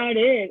 That's about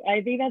it.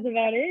 I think that's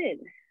about it.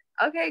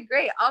 Okay,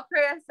 great. I'll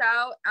pray us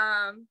out.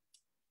 And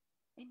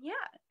yeah.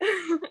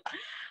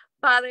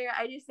 Father,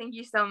 I just thank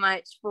you so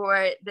much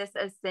for this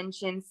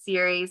Ascension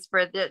series,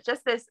 for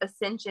just this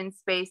Ascension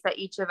space that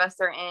each of us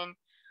are in.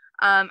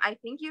 I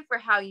thank you for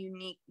how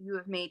unique you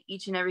have made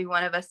each and every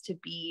one of us to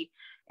be.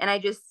 And I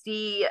just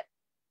see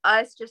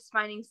us just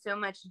finding so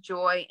much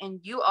joy,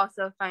 and you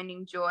also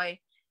finding joy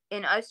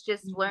in us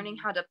just learning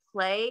how to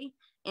play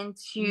and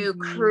to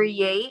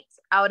create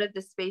out of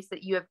the space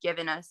that you have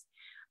given us.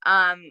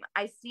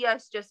 I see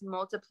us just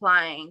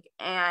multiplying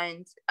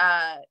and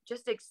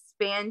just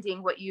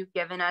expanding what you've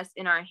given us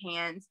in our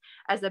hands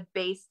as a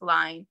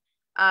baseline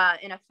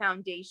and a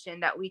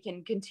foundation that we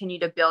can continue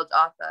to build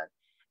off of.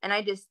 And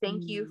I just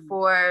thank you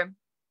for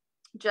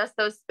just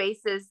those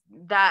spaces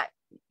that,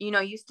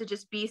 used to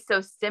just be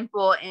so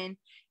simple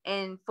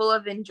and full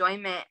of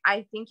enjoyment.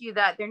 I thank you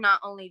that they're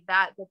not only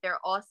that, but they're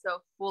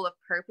also full of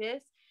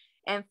purpose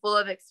and full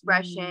of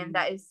expression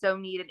that is so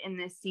needed in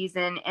this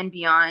season and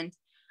beyond.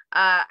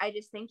 I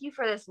just thank you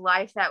for this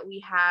life that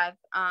we have.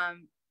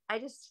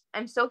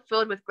 I'm so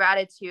filled with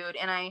gratitude,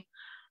 and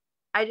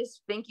I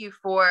just thank you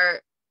for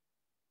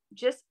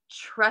just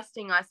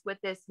trusting us with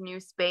this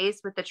new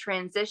space, with the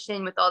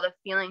transition, with all the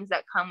feelings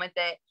that come with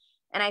it.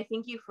 And I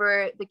thank you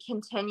for the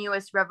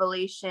continuous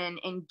revelation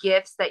and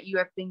gifts that you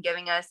have been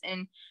giving us,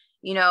 and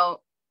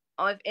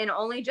in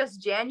only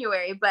just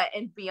January, but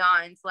and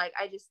beyond. Like,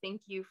 I just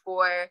thank you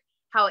for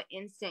how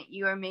instant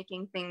you are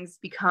making things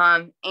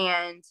become,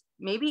 and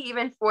maybe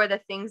even for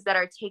the things that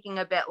are taking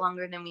a bit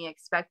longer than we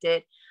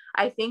expected.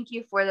 I thank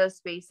you for those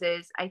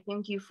spaces. I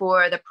thank you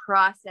for the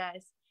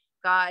process,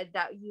 God,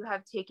 that you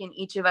have taken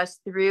each of us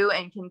through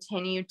and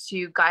continue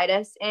to guide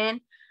us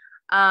in.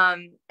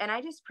 And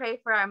I just pray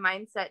for our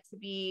mindset to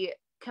be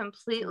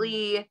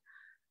completely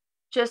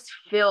just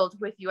filled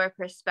with your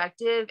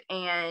perspective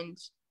and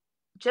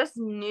just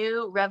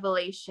new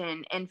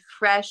revelation and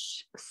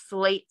fresh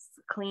slates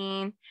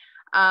clean.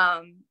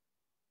 And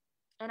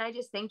I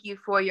just thank you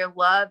for your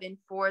love and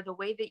for the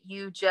way that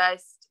you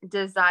just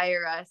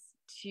desire us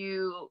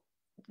to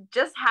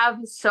just have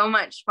so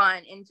much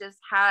fun and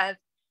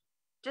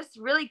just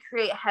really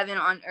create heaven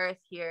on earth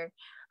here.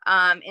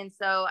 And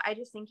so I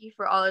just thank you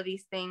for all of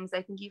these things.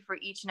 I thank you for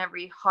each and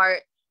every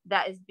heart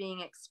that is being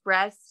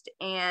expressed.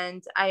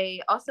 And I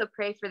also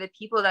pray for the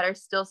people that are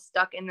still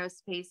stuck in those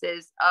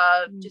spaces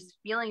of just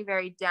feeling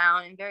very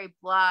down and very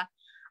blah.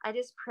 I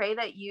just pray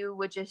that you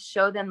would just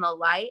show them the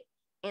light,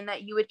 and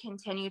that you would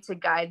continue to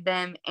guide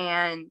them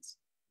and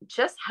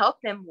just help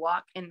them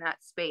walk in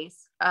that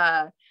space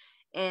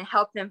and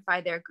help them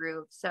find their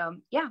groove. So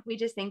yeah, we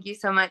just thank you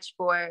so much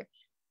for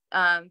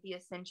the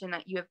ascension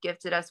that you have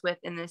gifted us with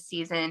in this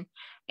season,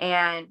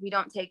 and we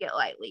don't take it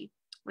lightly.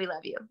 We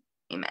love you.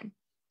 Amen.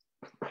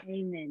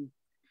 Amen.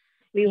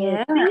 We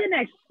will see you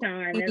next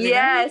time, everybody.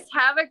 Yes,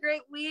 have a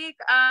great week.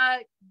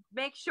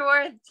 Make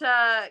sure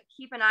to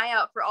keep an eye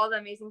out for all the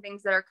amazing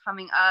things that are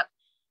coming up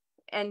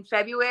in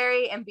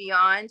February and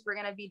beyond. We're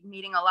going to be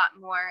meeting a lot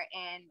more,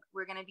 and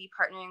we're going to be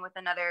partnering with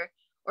another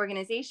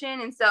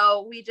organization. And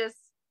so we just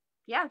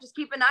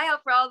keep an eye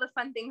out for all the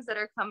fun things that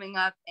are coming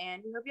up,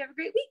 and we hope you have a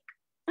great week.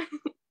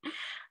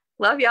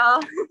 Love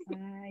y'all.